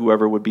 10, "But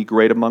whoever would be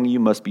great among you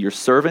must be your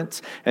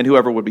servant, and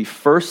whoever would be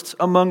first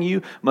among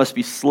you must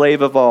be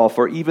slave of all.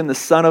 For even the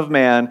Son of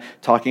Man,"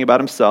 talking about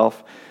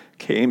himself,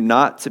 "came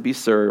not to be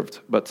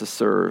served, but to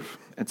serve,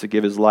 and to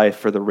give his life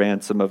for the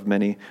ransom of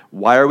many."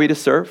 Why are we to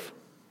serve?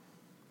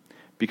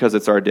 Because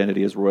it's our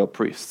identity as royal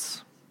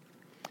priests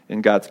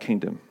in God's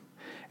kingdom.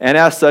 And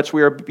as such,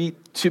 we are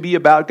to be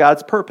about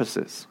God's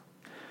purposes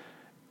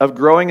of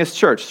growing his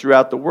church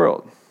throughout the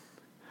world.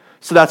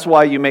 So that's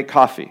why you make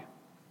coffee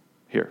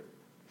here.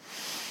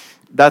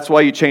 That's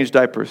why you change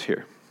diapers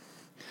here.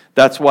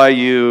 That's why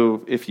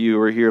you, if you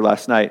were here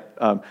last night,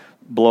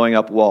 blowing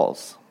up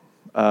walls.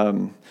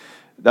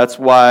 That's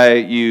why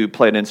you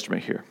play an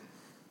instrument here.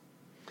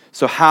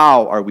 So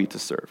how are we to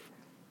serve?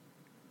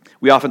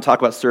 We often talk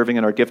about serving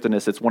in our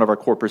giftedness. It's one of our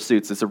core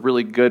pursuits. It's a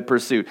really good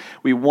pursuit.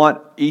 We want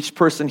each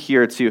person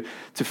here to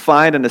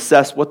find and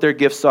assess what their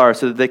gifts are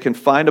so that they can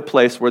find a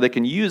place where they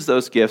can use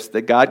those gifts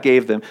that God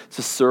gave them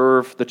to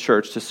serve the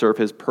church, to serve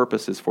his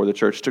purposes for the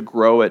church, to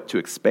grow it, to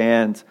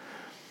expand.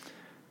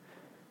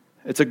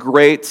 It's a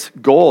great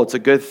goal. It's a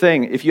good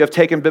thing. If you have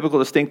taken biblical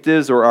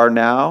distinctives or are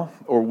now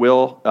or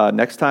will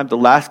next time, the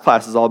last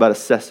class is all about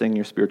assessing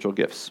your spiritual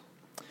gifts.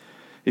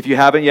 If you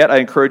haven't yet, I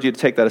encourage you to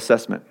take that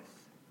assessment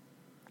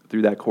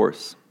through that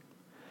course.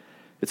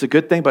 It's a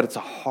good thing, but it's a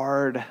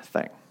hard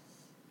thing.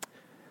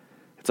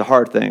 It's a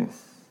hard thing.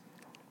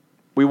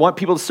 We want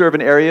people to serve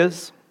in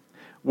areas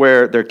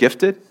where they're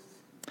gifted,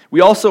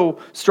 We also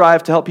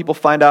strive to help people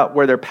find out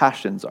where their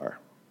passions are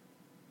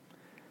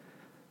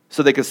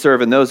so they can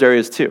serve in those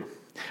areas too.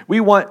 We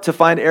want to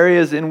find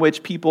areas in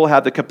which people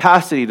have the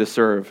capacity to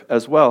serve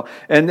as well.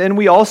 And then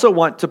we also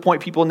want to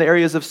point people in the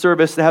areas of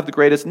service that have the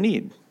greatest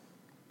need.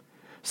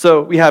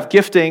 So we have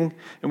gifting,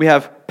 and we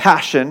have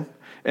passion,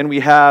 and we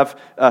have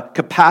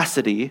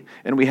capacity,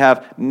 and we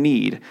have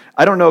need.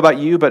 I don't know about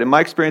you, but in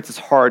my experience, it's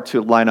hard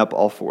to line up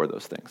all four of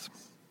those things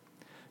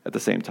at the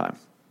same time.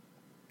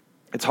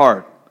 It's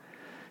hard.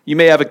 You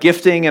may have a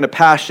gifting and a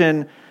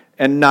passion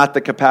and not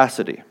the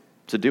capacity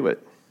to do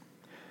it.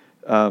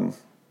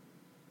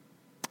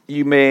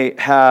 You may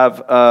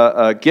have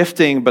a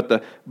gifting,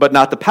 but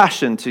not the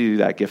passion to do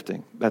that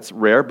gifting. That's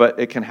rare, but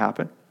it can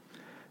happen.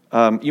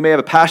 You may have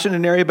a passion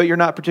in an area, but you're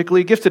not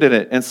particularly gifted in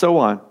it, and so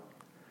on.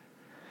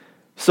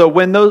 So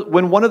when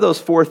one of those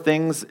four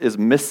things is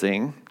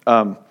missing,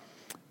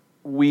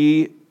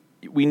 we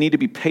need to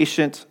be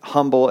patient,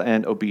 humble,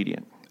 and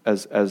obedient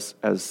as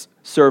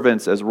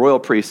servants, as royal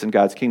priests in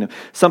God's kingdom.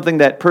 Something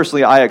that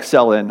personally I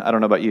excel in. I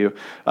don't know about you.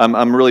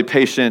 I'm really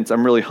patient,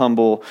 I'm really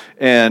humble,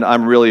 and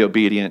I'm really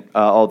obedient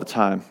all the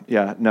time.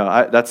 Yeah,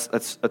 no,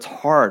 that's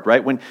hard,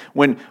 right? When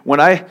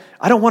I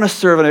don't want to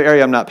serve in an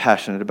area I'm not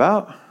passionate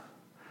about.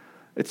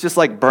 It's just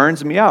like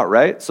burns me out,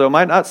 right? So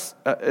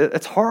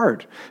it's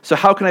hard. So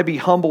how can I be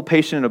humble,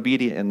 patient, and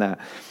obedient in that?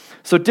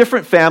 So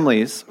different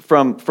families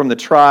from the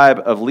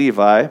tribe of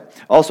Levi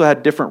also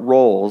had different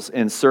roles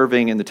in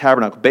serving in the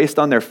tabernacle based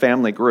on their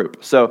family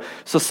group. So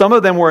some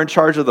of them were in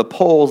charge of the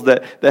poles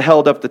that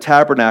held up the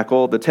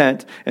tabernacle, the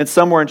tent, and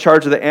some were in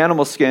charge of the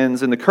animal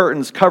skins and the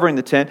curtains covering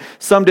the tent.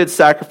 Some did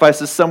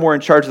sacrifices, some were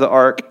in charge of the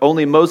ark.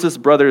 Only Moses'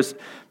 brothers,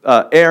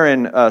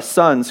 Aaron's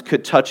sons,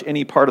 could touch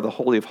any part of the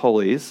Holy of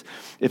Holies.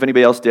 If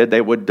anybody else did,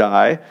 they would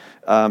die.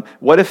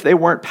 What if they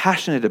weren't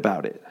passionate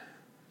about it?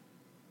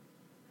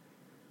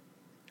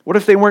 What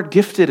if they weren't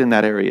gifted in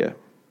that area?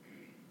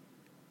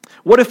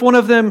 What if one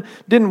of them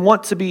didn't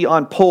want to be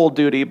on pole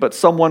duty, but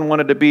someone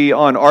wanted to be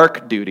on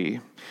ark duty?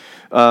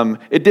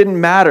 It didn't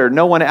matter.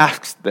 No one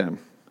asked them.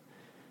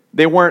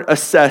 They weren't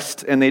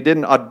assessed, and they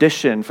didn't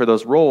audition for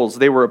those roles.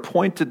 They were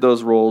appointed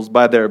those roles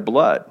by their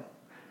blood.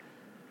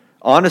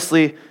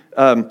 Honestly,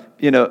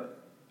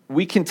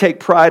 we can take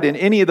pride in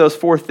any of those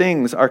four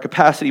things, our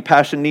capacity,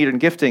 passion, need, and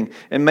gifting,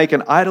 and make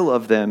an idol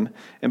of them.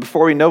 And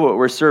before we know it,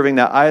 we're serving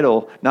that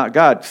idol, not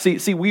God.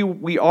 See,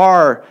 we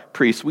are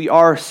priests. We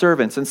are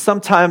servants. And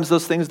sometimes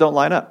those things don't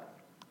line up.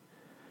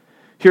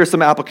 Here are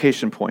some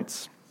application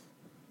points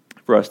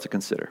for us to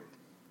consider.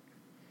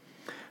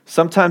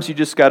 Sometimes you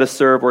just got to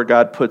serve where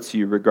God puts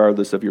you,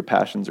 regardless of your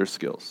passions or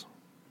skills.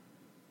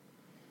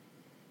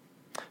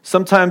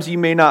 Sometimes you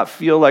may not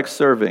feel like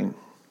serving.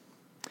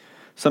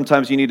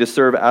 Sometimes you need to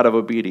serve out of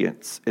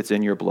obedience. It's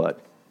in your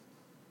blood.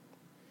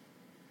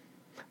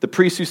 The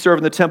priests who serve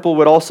in the temple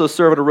would also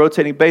serve at a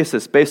rotating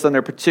basis based on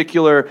their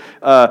particular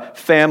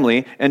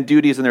family and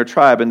duties in their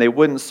tribe. And they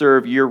wouldn't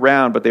serve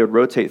year-round, but they would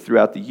rotate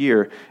throughout the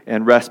year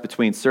and rest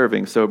between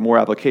serving. So more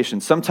application.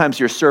 Sometimes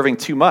you're serving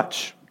too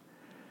much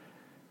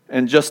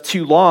and just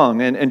too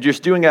long and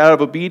just doing it out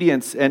of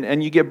obedience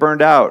and you get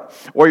burned out.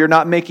 Or you're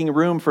not making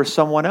room for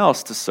someone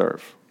else to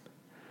serve.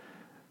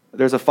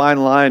 There's a fine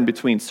line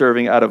between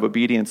serving out of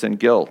obedience and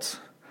guilt.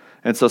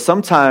 And so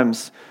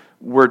sometimes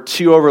we're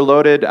too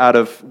overloaded out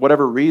of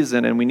whatever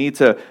reason, and we need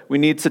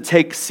to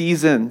take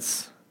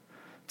seasons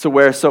to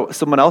where so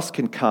someone else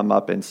can come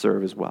up and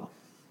serve as well.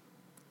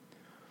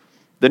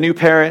 The new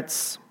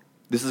parents,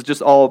 this is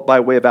just all by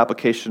way of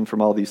application from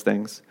all these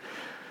things.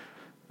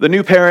 The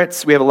new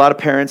parents, we have a lot of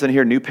parents in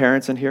here, new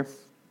parents in here,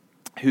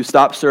 who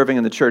stop serving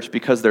in the church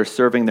because they're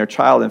serving their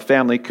child and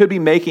family, could be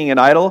making an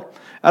idol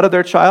out of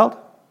their child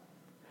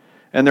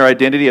and their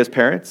identity as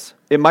parents.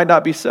 It might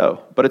not be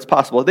so, but it's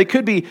possible. They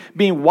could be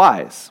being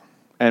wise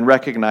and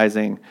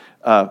recognizing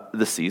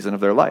the season of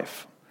their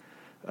life.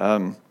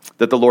 That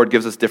the Lord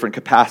gives us different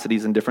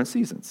capacities in different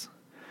seasons.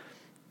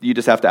 You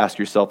just have to ask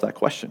yourself that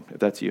question, if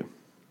that's you.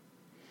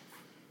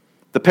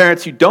 The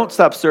parents who don't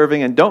stop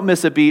serving and don't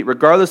miss a beat,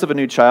 regardless of a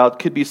new child,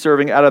 could be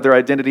serving out of their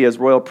identity as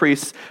royal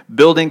priests,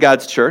 building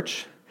God's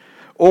church,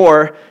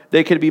 or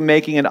they could be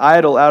making an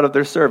idol out of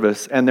their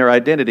service and their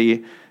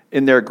identity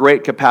in their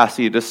great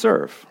capacity to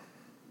serve.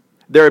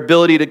 Their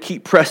ability to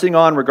keep pressing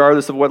on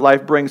regardless of what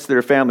life brings to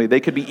their family. They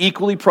could be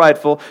equally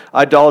prideful,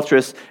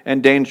 idolatrous,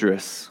 and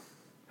dangerous.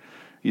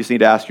 You just need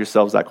to ask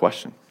yourselves that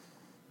question.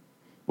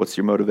 What's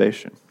your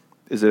motivation?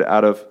 Is it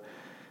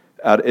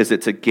is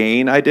it to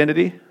gain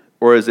identity,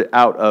 or is it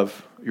out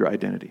of your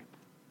identity?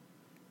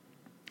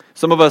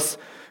 Some of us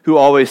who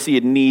always see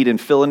a need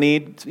and fill a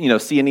need,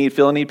 see a need,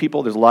 fill a need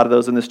people, there's a lot of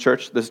those in this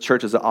church. This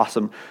church is an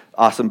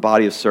awesome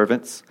body of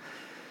servants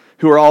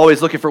who are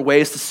always looking for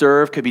ways to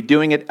serve, could be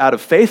doing it out of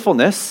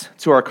faithfulness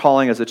to our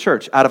calling as a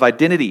church, out of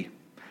identity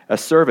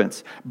as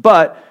servants.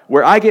 But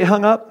where I get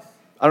hung up,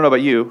 I don't know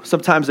about you,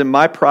 sometimes in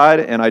my pride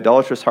and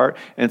idolatrous heart,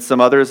 and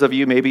some others of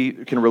you maybe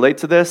can relate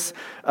to this,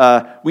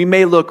 we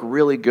may look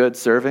really good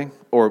serving,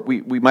 or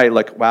we might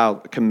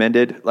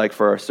commended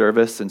for our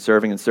service and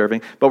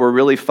serving, but we're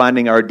really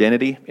finding our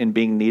identity in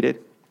being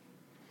needed.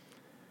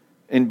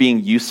 in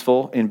being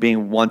useful, in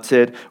being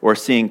wanted, or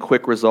seeing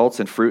quick results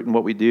and fruit in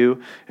what we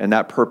do, and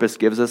that purpose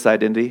gives us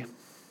identity.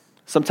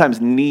 Sometimes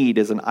need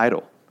is an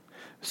idol,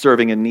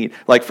 serving in need.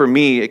 Like for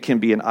me, it can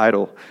be an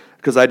idol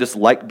because I just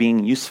like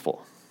being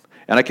useful.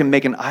 And I can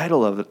make an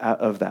idol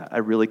of that. I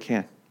really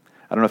can.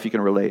 I don't know if you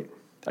can relate.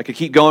 I could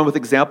keep going with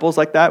examples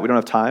like that. We don't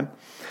have time.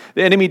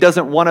 The enemy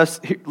doesn't want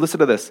us, listen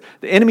to this.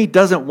 The enemy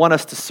doesn't want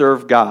us to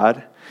serve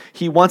God.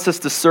 He wants us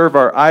to serve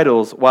our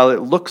idols while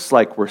it looks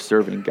like we're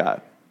serving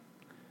God.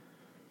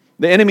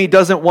 The enemy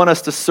doesn't want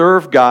us to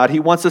serve God. He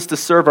wants us to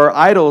serve our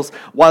idols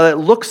while it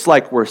looks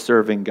like we're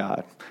serving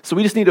God. So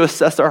we just need to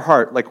assess our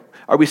heart. Like,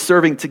 are we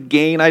serving to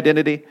gain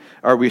identity?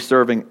 Or are we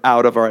serving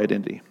out of our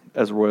identity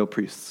as royal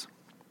priests?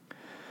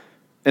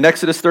 In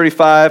Exodus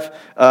 35,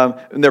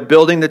 and they're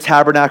building the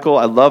tabernacle.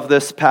 I love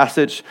this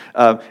passage.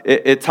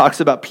 It talks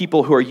about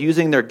people who are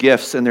using their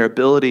gifts and their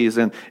abilities,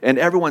 and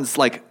everyone's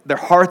like, their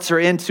hearts are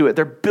into it.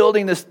 They're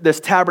building this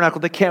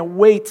tabernacle. They can't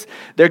wait.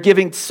 They're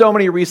giving so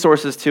many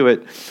resources to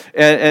it.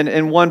 And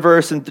in one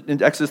verse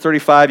in Exodus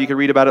 35, you can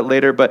read about it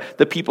later, but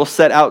the people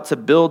set out to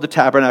build the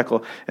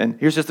tabernacle. And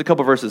here's just a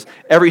couple verses.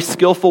 Every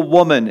skillful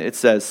woman, it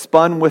says,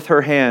 spun with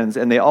her hands,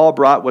 and they all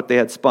brought what they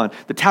had spun.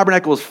 The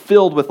tabernacle was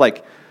filled with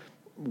like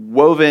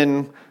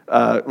woven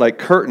like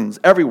curtains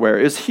everywhere.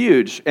 It was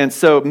huge. And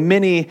so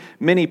many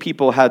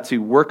people had to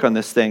work on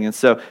this thing. And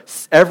so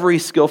every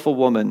skillful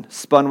woman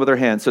spun with her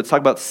hands. So it's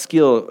talking about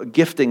skill,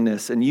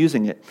 giftingness, and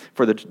using it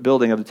for the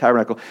building of the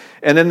tabernacle.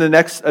 And then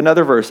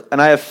another verse,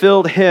 and I have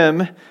filled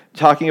him,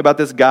 talking about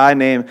this guy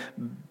named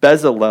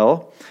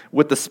Bezalel,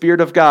 with the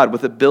Spirit of God,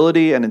 with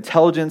ability and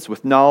intelligence,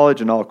 with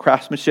knowledge and all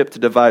craftsmanship to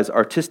devise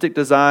artistic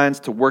designs,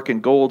 to work in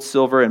gold,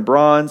 silver, and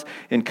bronze,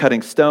 in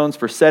cutting stones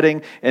for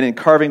setting, and in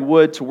carving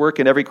wood, to work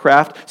in every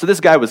craft. So this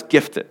guy was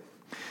gifted.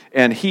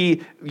 And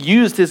he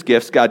used his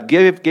gifts. God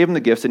gave him the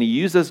gifts, and he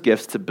used those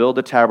gifts to build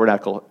a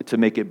tabernacle to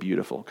make it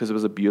beautiful, because it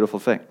was a beautiful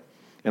thing.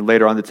 And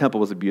later on, the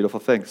temple was a beautiful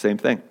thing, same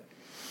thing.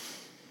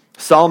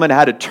 Solomon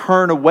had to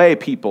turn away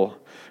people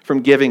from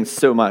giving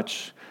so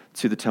much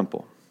to the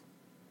temple.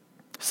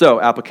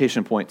 So,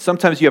 application point.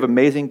 Sometimes you have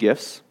amazing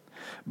gifts,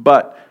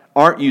 but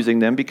aren't using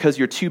them because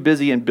you're too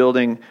busy in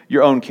building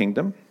your own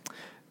kingdom.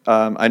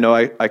 I know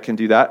I can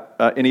do that.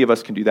 Any of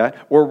us can do that.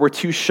 Or we're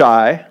too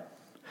shy,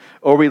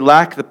 or we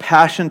lack the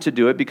passion to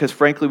do it because,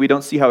 frankly, we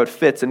don't see how it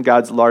fits in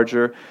God's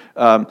larger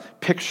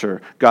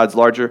picture, God's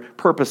larger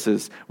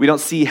purposes. We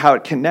don't see how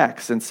it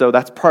connects. And so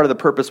that's part of the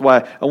purpose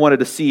why I wanted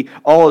to see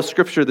all of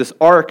Scripture, this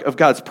arc of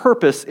God's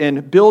purpose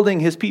in building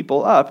his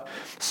people up,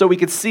 so we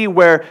could see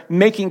where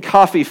making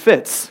coffee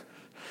fits.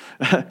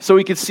 So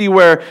we could see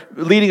where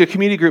leading a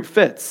community group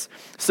fits.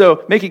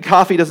 So making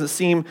coffee doesn't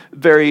seem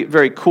very,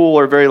 very cool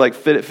or very like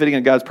fitting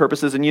in God's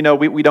purposes. And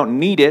we don't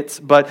need it,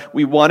 but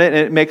we want it,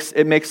 and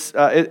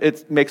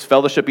it makes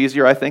fellowship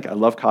easier. I think I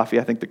love coffee.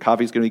 I think the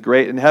coffee is going to be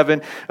great in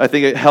heaven. I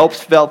think it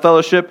helps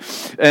fellowship.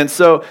 And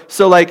so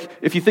like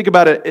if you think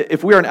about it,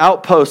 if we're an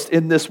outpost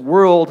in this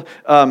world,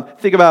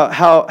 think about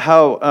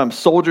how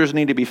soldiers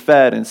need to be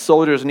fed, and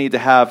soldiers need to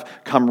have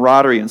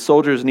camaraderie, and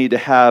soldiers need to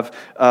have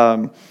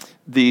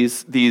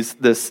this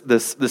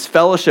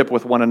fellowship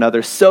with one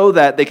another so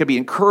that they can be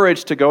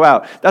encouraged to go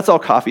out. That's all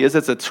coffee is.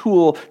 It's a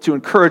tool to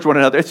encourage one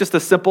another. It's just a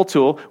simple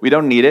tool. We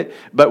don't need it,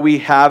 but we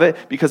have it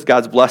because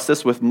God's blessed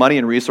us with money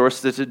and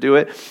resources to do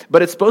it.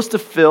 But it's supposed to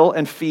fill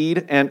and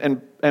feed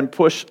and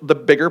push the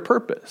bigger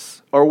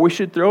purpose, or we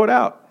should throw it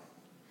out.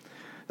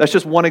 That's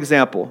just one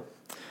example.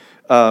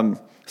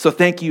 So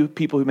thank you,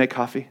 people who make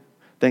coffee.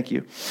 Thank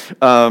you.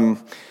 So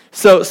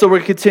we're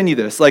going to continue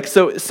this.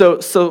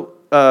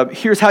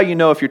 Here's how you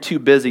know if you're too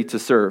busy to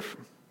serve.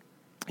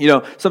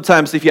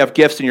 Sometimes if you have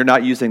gifts and you're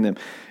not using them.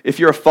 If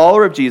you're a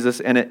follower of Jesus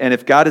and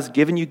if God has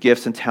given you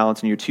gifts and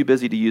talents and you're too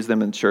busy to use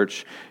them in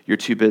church, you're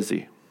too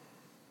busy.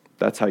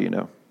 That's how you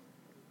know.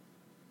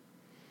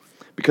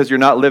 Because you're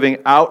not living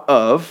out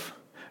of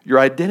your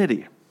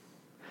identity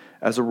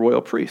as a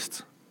royal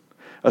priest,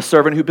 a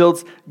servant who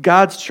builds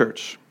God's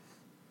church.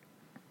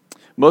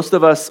 Most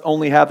of us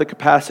only have the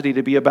capacity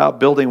to be about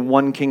building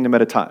one kingdom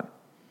at a time.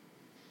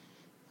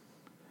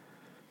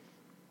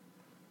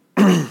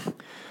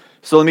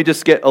 So let me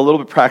just get a little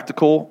bit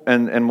practical,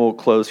 and we'll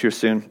close here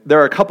soon. There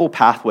are a couple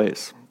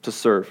pathways to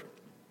serve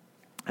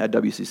at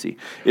WCC.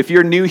 If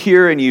you're new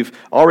here and you've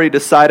already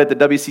decided that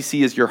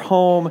WCC is your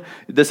home,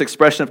 this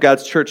expression of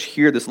God's church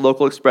here, this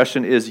local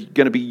expression is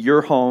going to be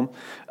your home,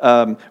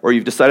 or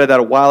you've decided that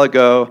a while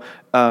ago,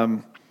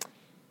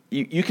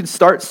 you can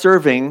start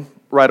serving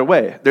right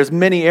away. There's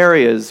many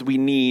areas we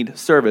need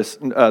service,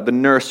 the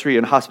nursery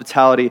and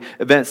hospitality,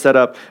 event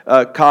setup,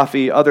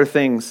 coffee, other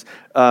things,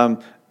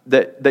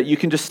 that you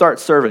can just start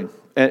serving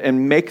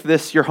and make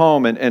this your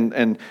home.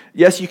 And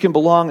yes, you can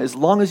belong as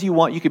long as you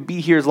want. You can be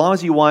here as long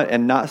as you want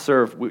and not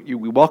serve. We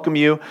welcome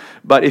you.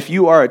 But if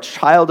you are a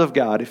child of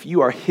God, if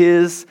you are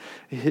his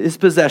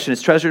possession,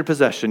 his treasured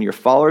possession, you're a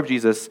follower of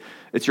Jesus,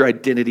 it's your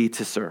identity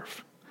to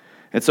serve.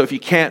 And so if you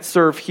can't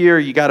serve here,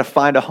 you got to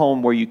find a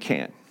home where you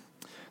can.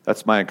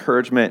 That's my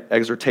encouragement,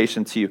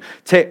 exhortation to you.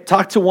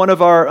 Talk to one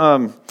of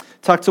our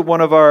Talk to one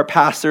of our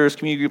pastors,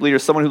 community group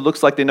leaders, someone who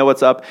looks like they know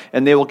what's up,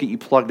 and they will get you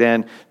plugged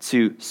in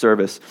to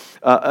service.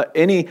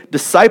 Any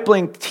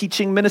discipling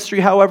teaching ministry,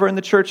 however, in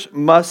the church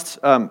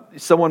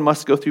someone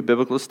must go through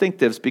biblical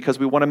distinctives, because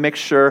we want to make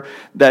sure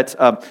that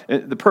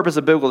the purpose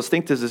of biblical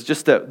distinctives is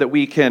just that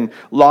we can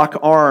lock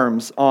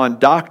arms on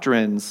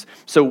doctrines,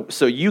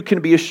 so you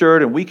can be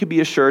assured and we can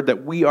be assured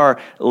that we are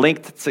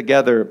linked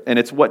together, and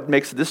it's what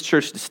makes this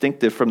church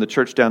distinctive from the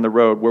church down the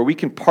road, where we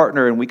can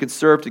partner and we can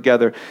serve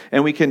together,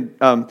 and we can,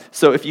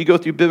 so if you go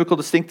through biblical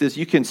distinctives,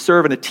 you can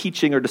serve in a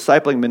teaching or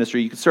discipling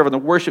ministry, you can serve on the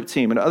worship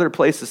team and other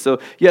places. So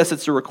yes,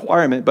 it's a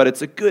requirement, but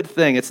it's a good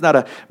thing. It's not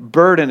a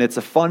burden, it's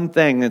a fun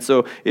thing. And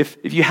so if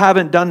you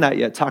haven't done that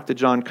yet, talk to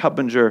John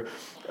Cuppinger,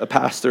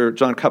 Pastor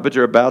John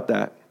Cuppinger, about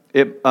that.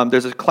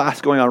 There's a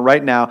class going on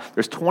right now.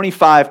 There's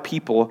 25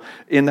 people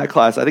in that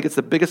class. I think it's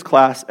the biggest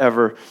class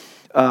ever.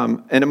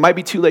 And it might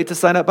be too late to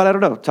sign up, but I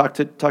don't know. Talk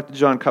to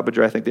John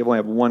Cuppinger. I think they only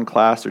have one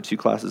class or two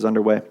classes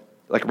underway.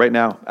 Like right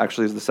now,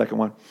 actually, is the second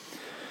one.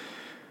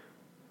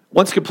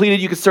 Once completed,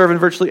 you can serve in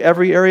virtually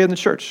every area in the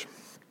church.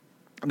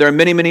 There are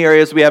many, many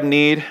areas we have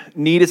need.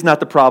 Need is not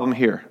the problem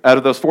here. Out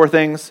of those four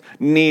things,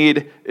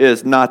 need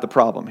is not the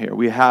problem here.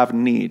 We have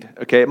need.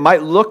 Okay, it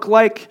might look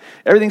like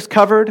everything's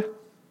covered.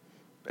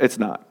 It's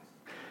not.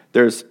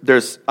 There's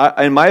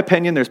in my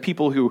opinion, there's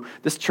people who,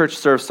 this church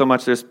serves so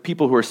much, there's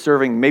people who are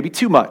serving maybe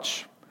too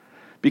much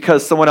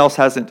because someone else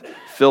hasn't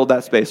filled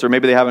that space, or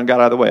maybe they haven't got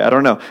out of the way. I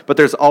don't know. But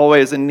there's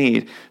always a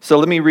need. So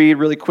let me read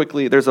really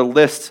quickly. There's a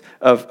list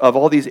of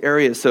all these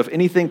areas. So if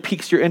anything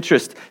piques your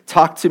interest,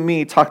 talk to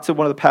me, talk to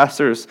one of the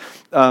pastors.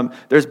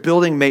 There's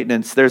building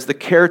maintenance. There's the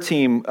care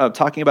team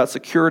talking about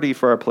security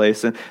for our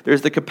place. And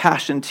there's the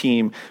compassion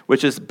team,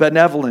 which is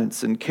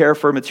benevolence and care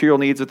for material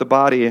needs of the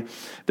body.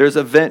 There's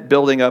event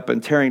building up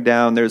and tearing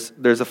down. There's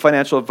a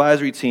financial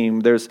advisory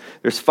team. There's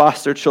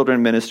foster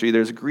children ministry.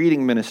 There's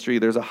greeting ministry.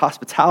 There's a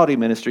hospitality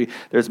ministry.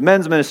 There's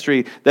men's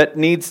ministry that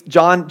needs,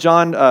 John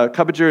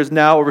Cuppinger is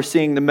now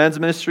overseeing the men's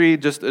ministry,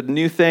 just a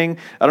new thing.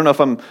 I don't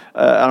know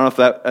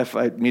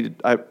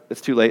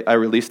it's too late. I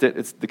released it.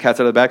 It's the cat's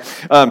out of the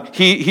bag.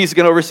 He's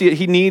going to oversee it.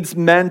 He needs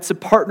men to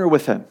partner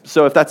with him.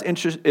 So if that's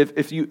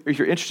if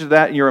you're interested in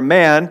that and you're a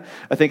man,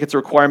 I think it's a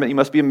requirement. You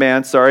must be a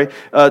man.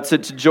 To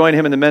join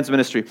him in the men's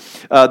ministry.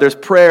 There's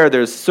prayer.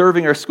 There's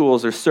serving our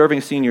schools. There's serving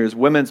seniors,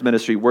 women's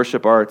ministry,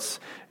 worship arts,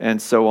 and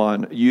so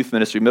on. Youth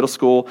ministry, middle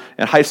school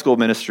and high school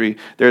ministry.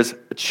 There's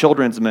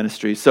children's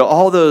ministry. So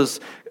all those,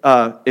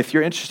 if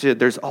you're interested,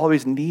 there's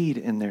always need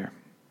in there.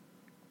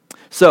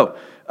 So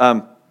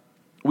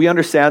we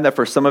understand that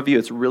for some of you,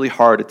 it's really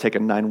hard to take a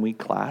 9-week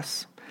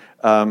class,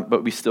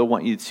 but we still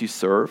want you to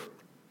serve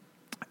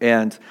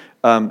and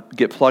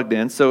get plugged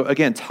in. So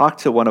again, talk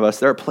to one of us.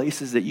 There are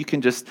places that you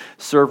can just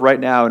serve right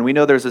now, and we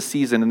know there's a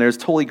season, and there's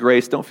totally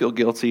grace. Don't feel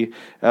guilty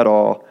at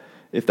all.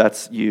 If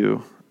that's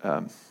you,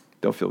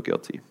 don't feel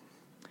guilty.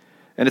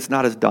 And it's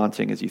not as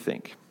daunting as you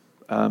think.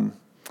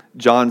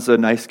 John's a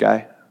nice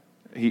guy.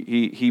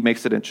 He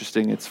makes it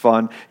interesting. It's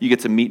fun. You get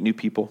to meet new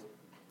people.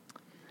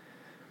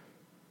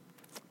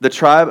 The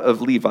tribe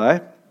of Levi,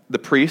 the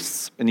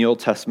priests in the Old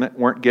Testament,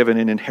 weren't given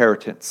an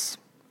inheritance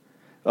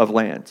of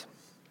land.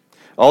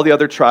 All the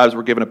other tribes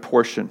were given a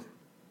portion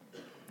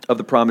of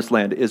the promised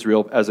land to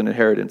Israel as an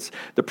inheritance.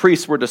 The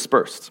priests were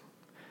dispersed.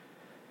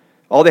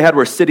 All they had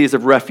were cities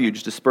of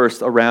refuge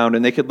dispersed around,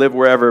 and they could live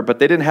wherever, but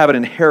they didn't have an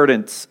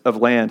inheritance of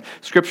land.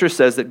 Scripture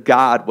says that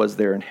God was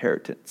their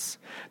inheritance.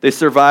 They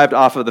survived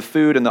off of the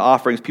food and the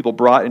offerings people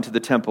brought into the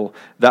temple.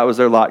 That was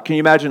their lot. Can you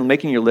imagine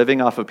making your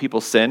living off of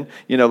people's sin?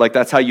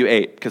 That's how you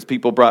ate, because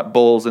people brought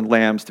bulls and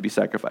lambs to be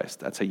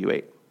sacrificed. That's how you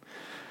ate.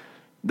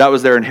 That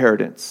was their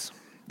inheritance.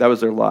 That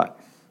was their lot.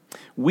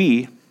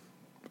 We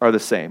are the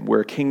same.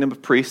 We're a kingdom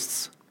of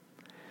priests.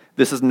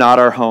 This is not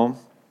our home.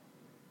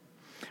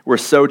 We're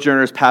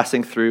sojourners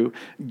passing through.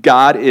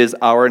 God is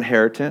our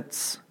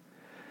inheritance.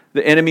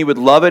 The enemy would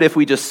love it if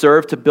we just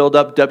served to build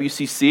up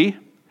WCC,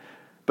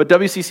 but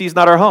WCC is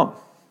not our home.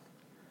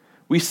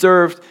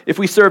 If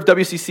we serve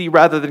WCC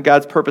rather than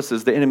God's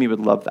purposes, the enemy would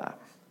love that.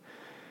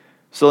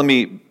 So let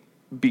me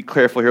be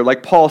careful here.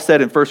 Like Paul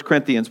said in 1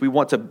 Corinthians, we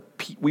want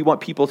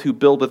people who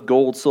build with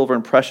gold, silver,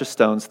 and precious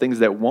stones, things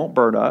that won't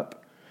burn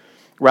up,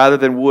 rather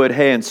than wood,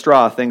 hay, and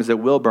straw, things that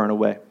will burn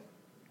away.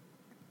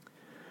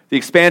 The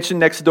expansion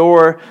next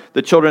door,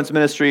 the children's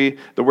ministry,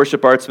 the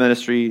worship arts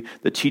ministry,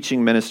 the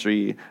teaching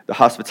ministry, the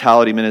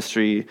hospitality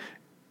ministry,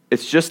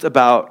 if it's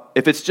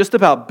just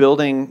about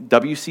building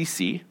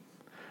WCC,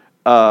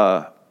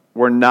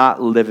 we're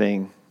not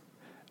living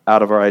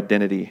out of our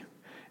identity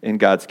in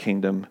God's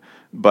kingdom,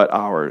 but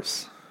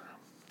ours.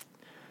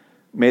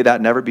 May that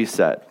never be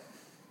said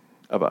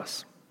of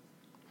us.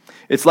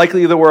 It's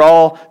likely that we're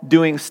all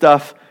doing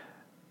stuff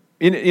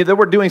that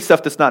we're doing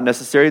stuff that's not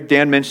necessary.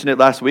 Dan mentioned it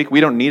last week.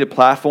 We don't need a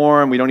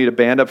platform. We don't need a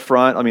band up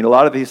front. A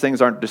lot of these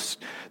things aren't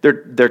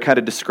they're kind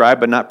of described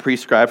but not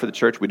prescribed for the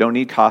church. We don't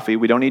need coffee.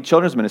 We don't need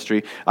children's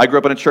ministry. I grew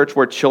up in a church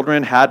where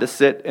children had to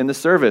sit in the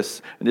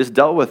service and just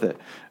dealt with it.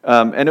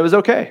 And it was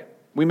okay.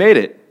 We made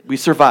it. We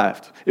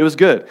survived. It was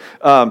good.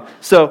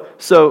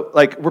 So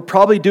like we're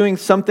probably doing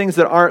some things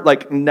that aren't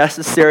like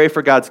necessary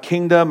for God's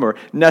kingdom or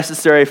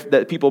necessary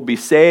that people be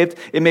saved.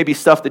 It may be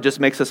stuff that just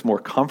makes us more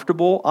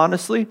comfortable,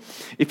 honestly.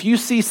 If you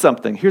see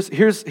something, here's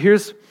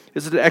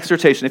an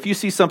exhortation. If you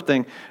see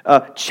something,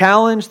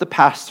 challenge the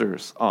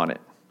pastors on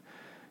it.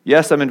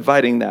 Yes, I'm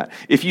inviting that.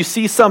 If you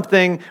see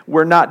something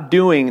we're not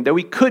doing that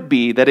we could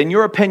be, that in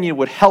your opinion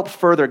would help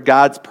further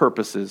God's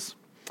purposes,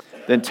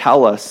 then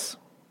tell us.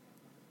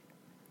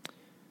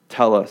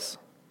 Tell us.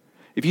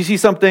 If you see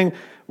something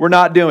we're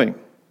not doing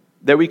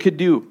that we could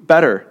do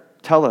better,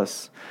 tell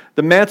us.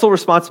 The mantle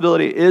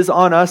responsibility is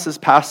on us as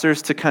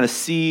pastors to kind of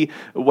see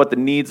what the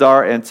needs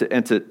are and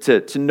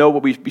to know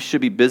what we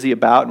should be busy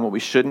about and what we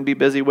shouldn't be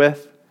busy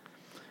with.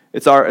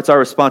 It's our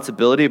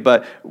responsibility,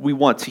 but we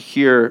want to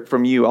hear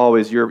from you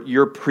always.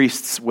 You're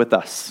priests with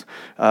us.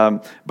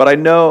 But I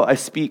know I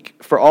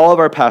speak for all of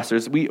our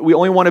pastors. We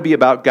only want to be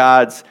about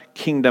God's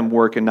kingdom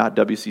work and not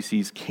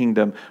WCC's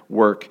kingdom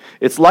work.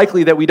 It's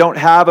likely that we don't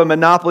have a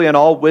monopoly on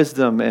all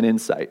wisdom and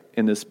insight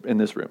in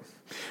this room.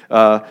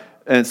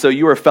 And so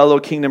you are fellow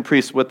kingdom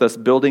priests with us,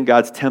 building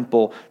God's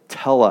temple.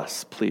 Tell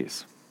us,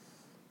 please,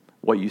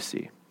 what you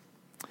see.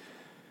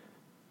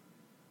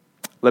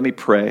 Let me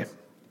pray.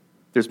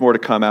 There's more to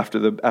come after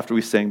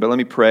we sing, but let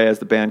me pray as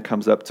the band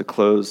comes up to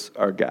close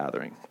our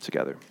gathering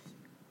together.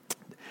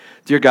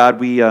 Dear God,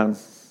 we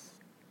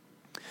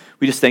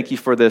just thank you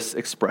for this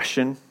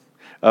expression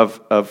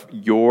of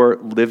your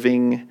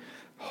living,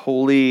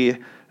 holy,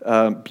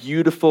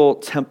 beautiful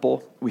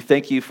temple. We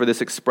thank you for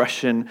this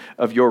expression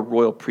of your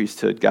royal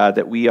priesthood, God,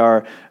 that we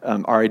are,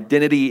 our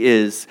identity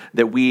is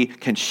that we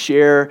can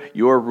share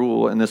your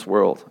rule in this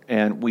world.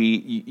 And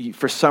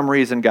for some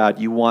reason, God,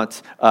 you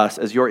want us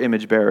as your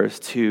image bearers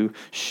to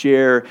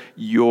share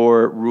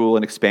your rule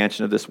and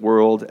expansion of this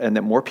world and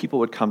that more people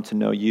would come to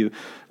know you.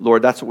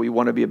 Lord, that's what we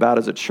want to be about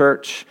as a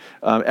church.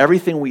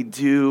 Everything we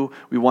do,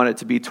 we want it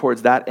to be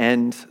towards that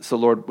end. So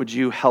Lord, would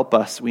you help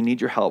us? We need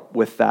your help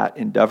with that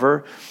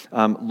endeavor.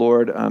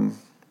 Lord,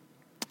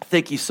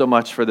 thank you so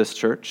much for this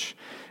church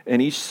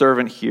and each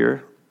servant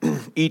here,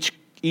 each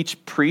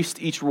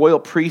priest, each royal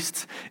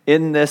priest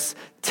in this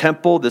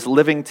temple, this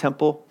living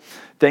temple.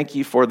 Thank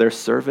you for their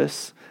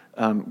service.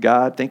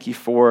 God, thank you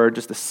for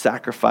just the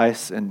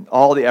sacrifice and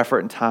all the effort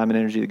and time and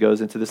energy that goes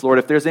into this. Lord,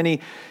 if there's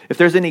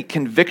any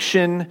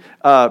conviction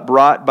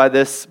brought by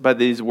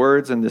these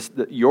words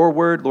and your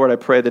word, Lord, I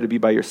pray that it be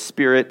by your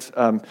Spirit.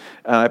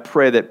 I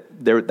pray that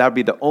that would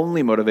be the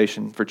only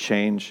motivation for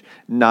change,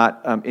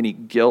 not any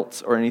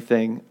guilt or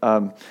anything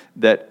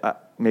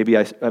that maybe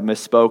I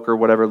misspoke or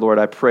whatever. Lord,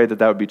 I pray that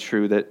would be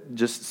true. That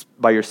just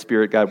by your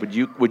Spirit, God,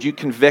 would you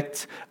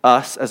convict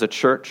us as a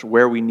church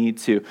where we need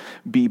to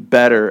be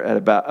better at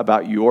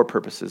about your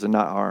purposes and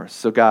not ours.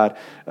 So God,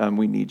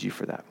 we need you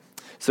for that.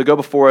 So go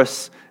before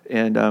us,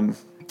 and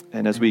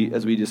as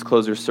we just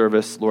close our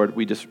service, Lord,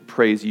 we just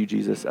praise you,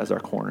 Jesus, as our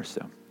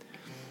cornerstone.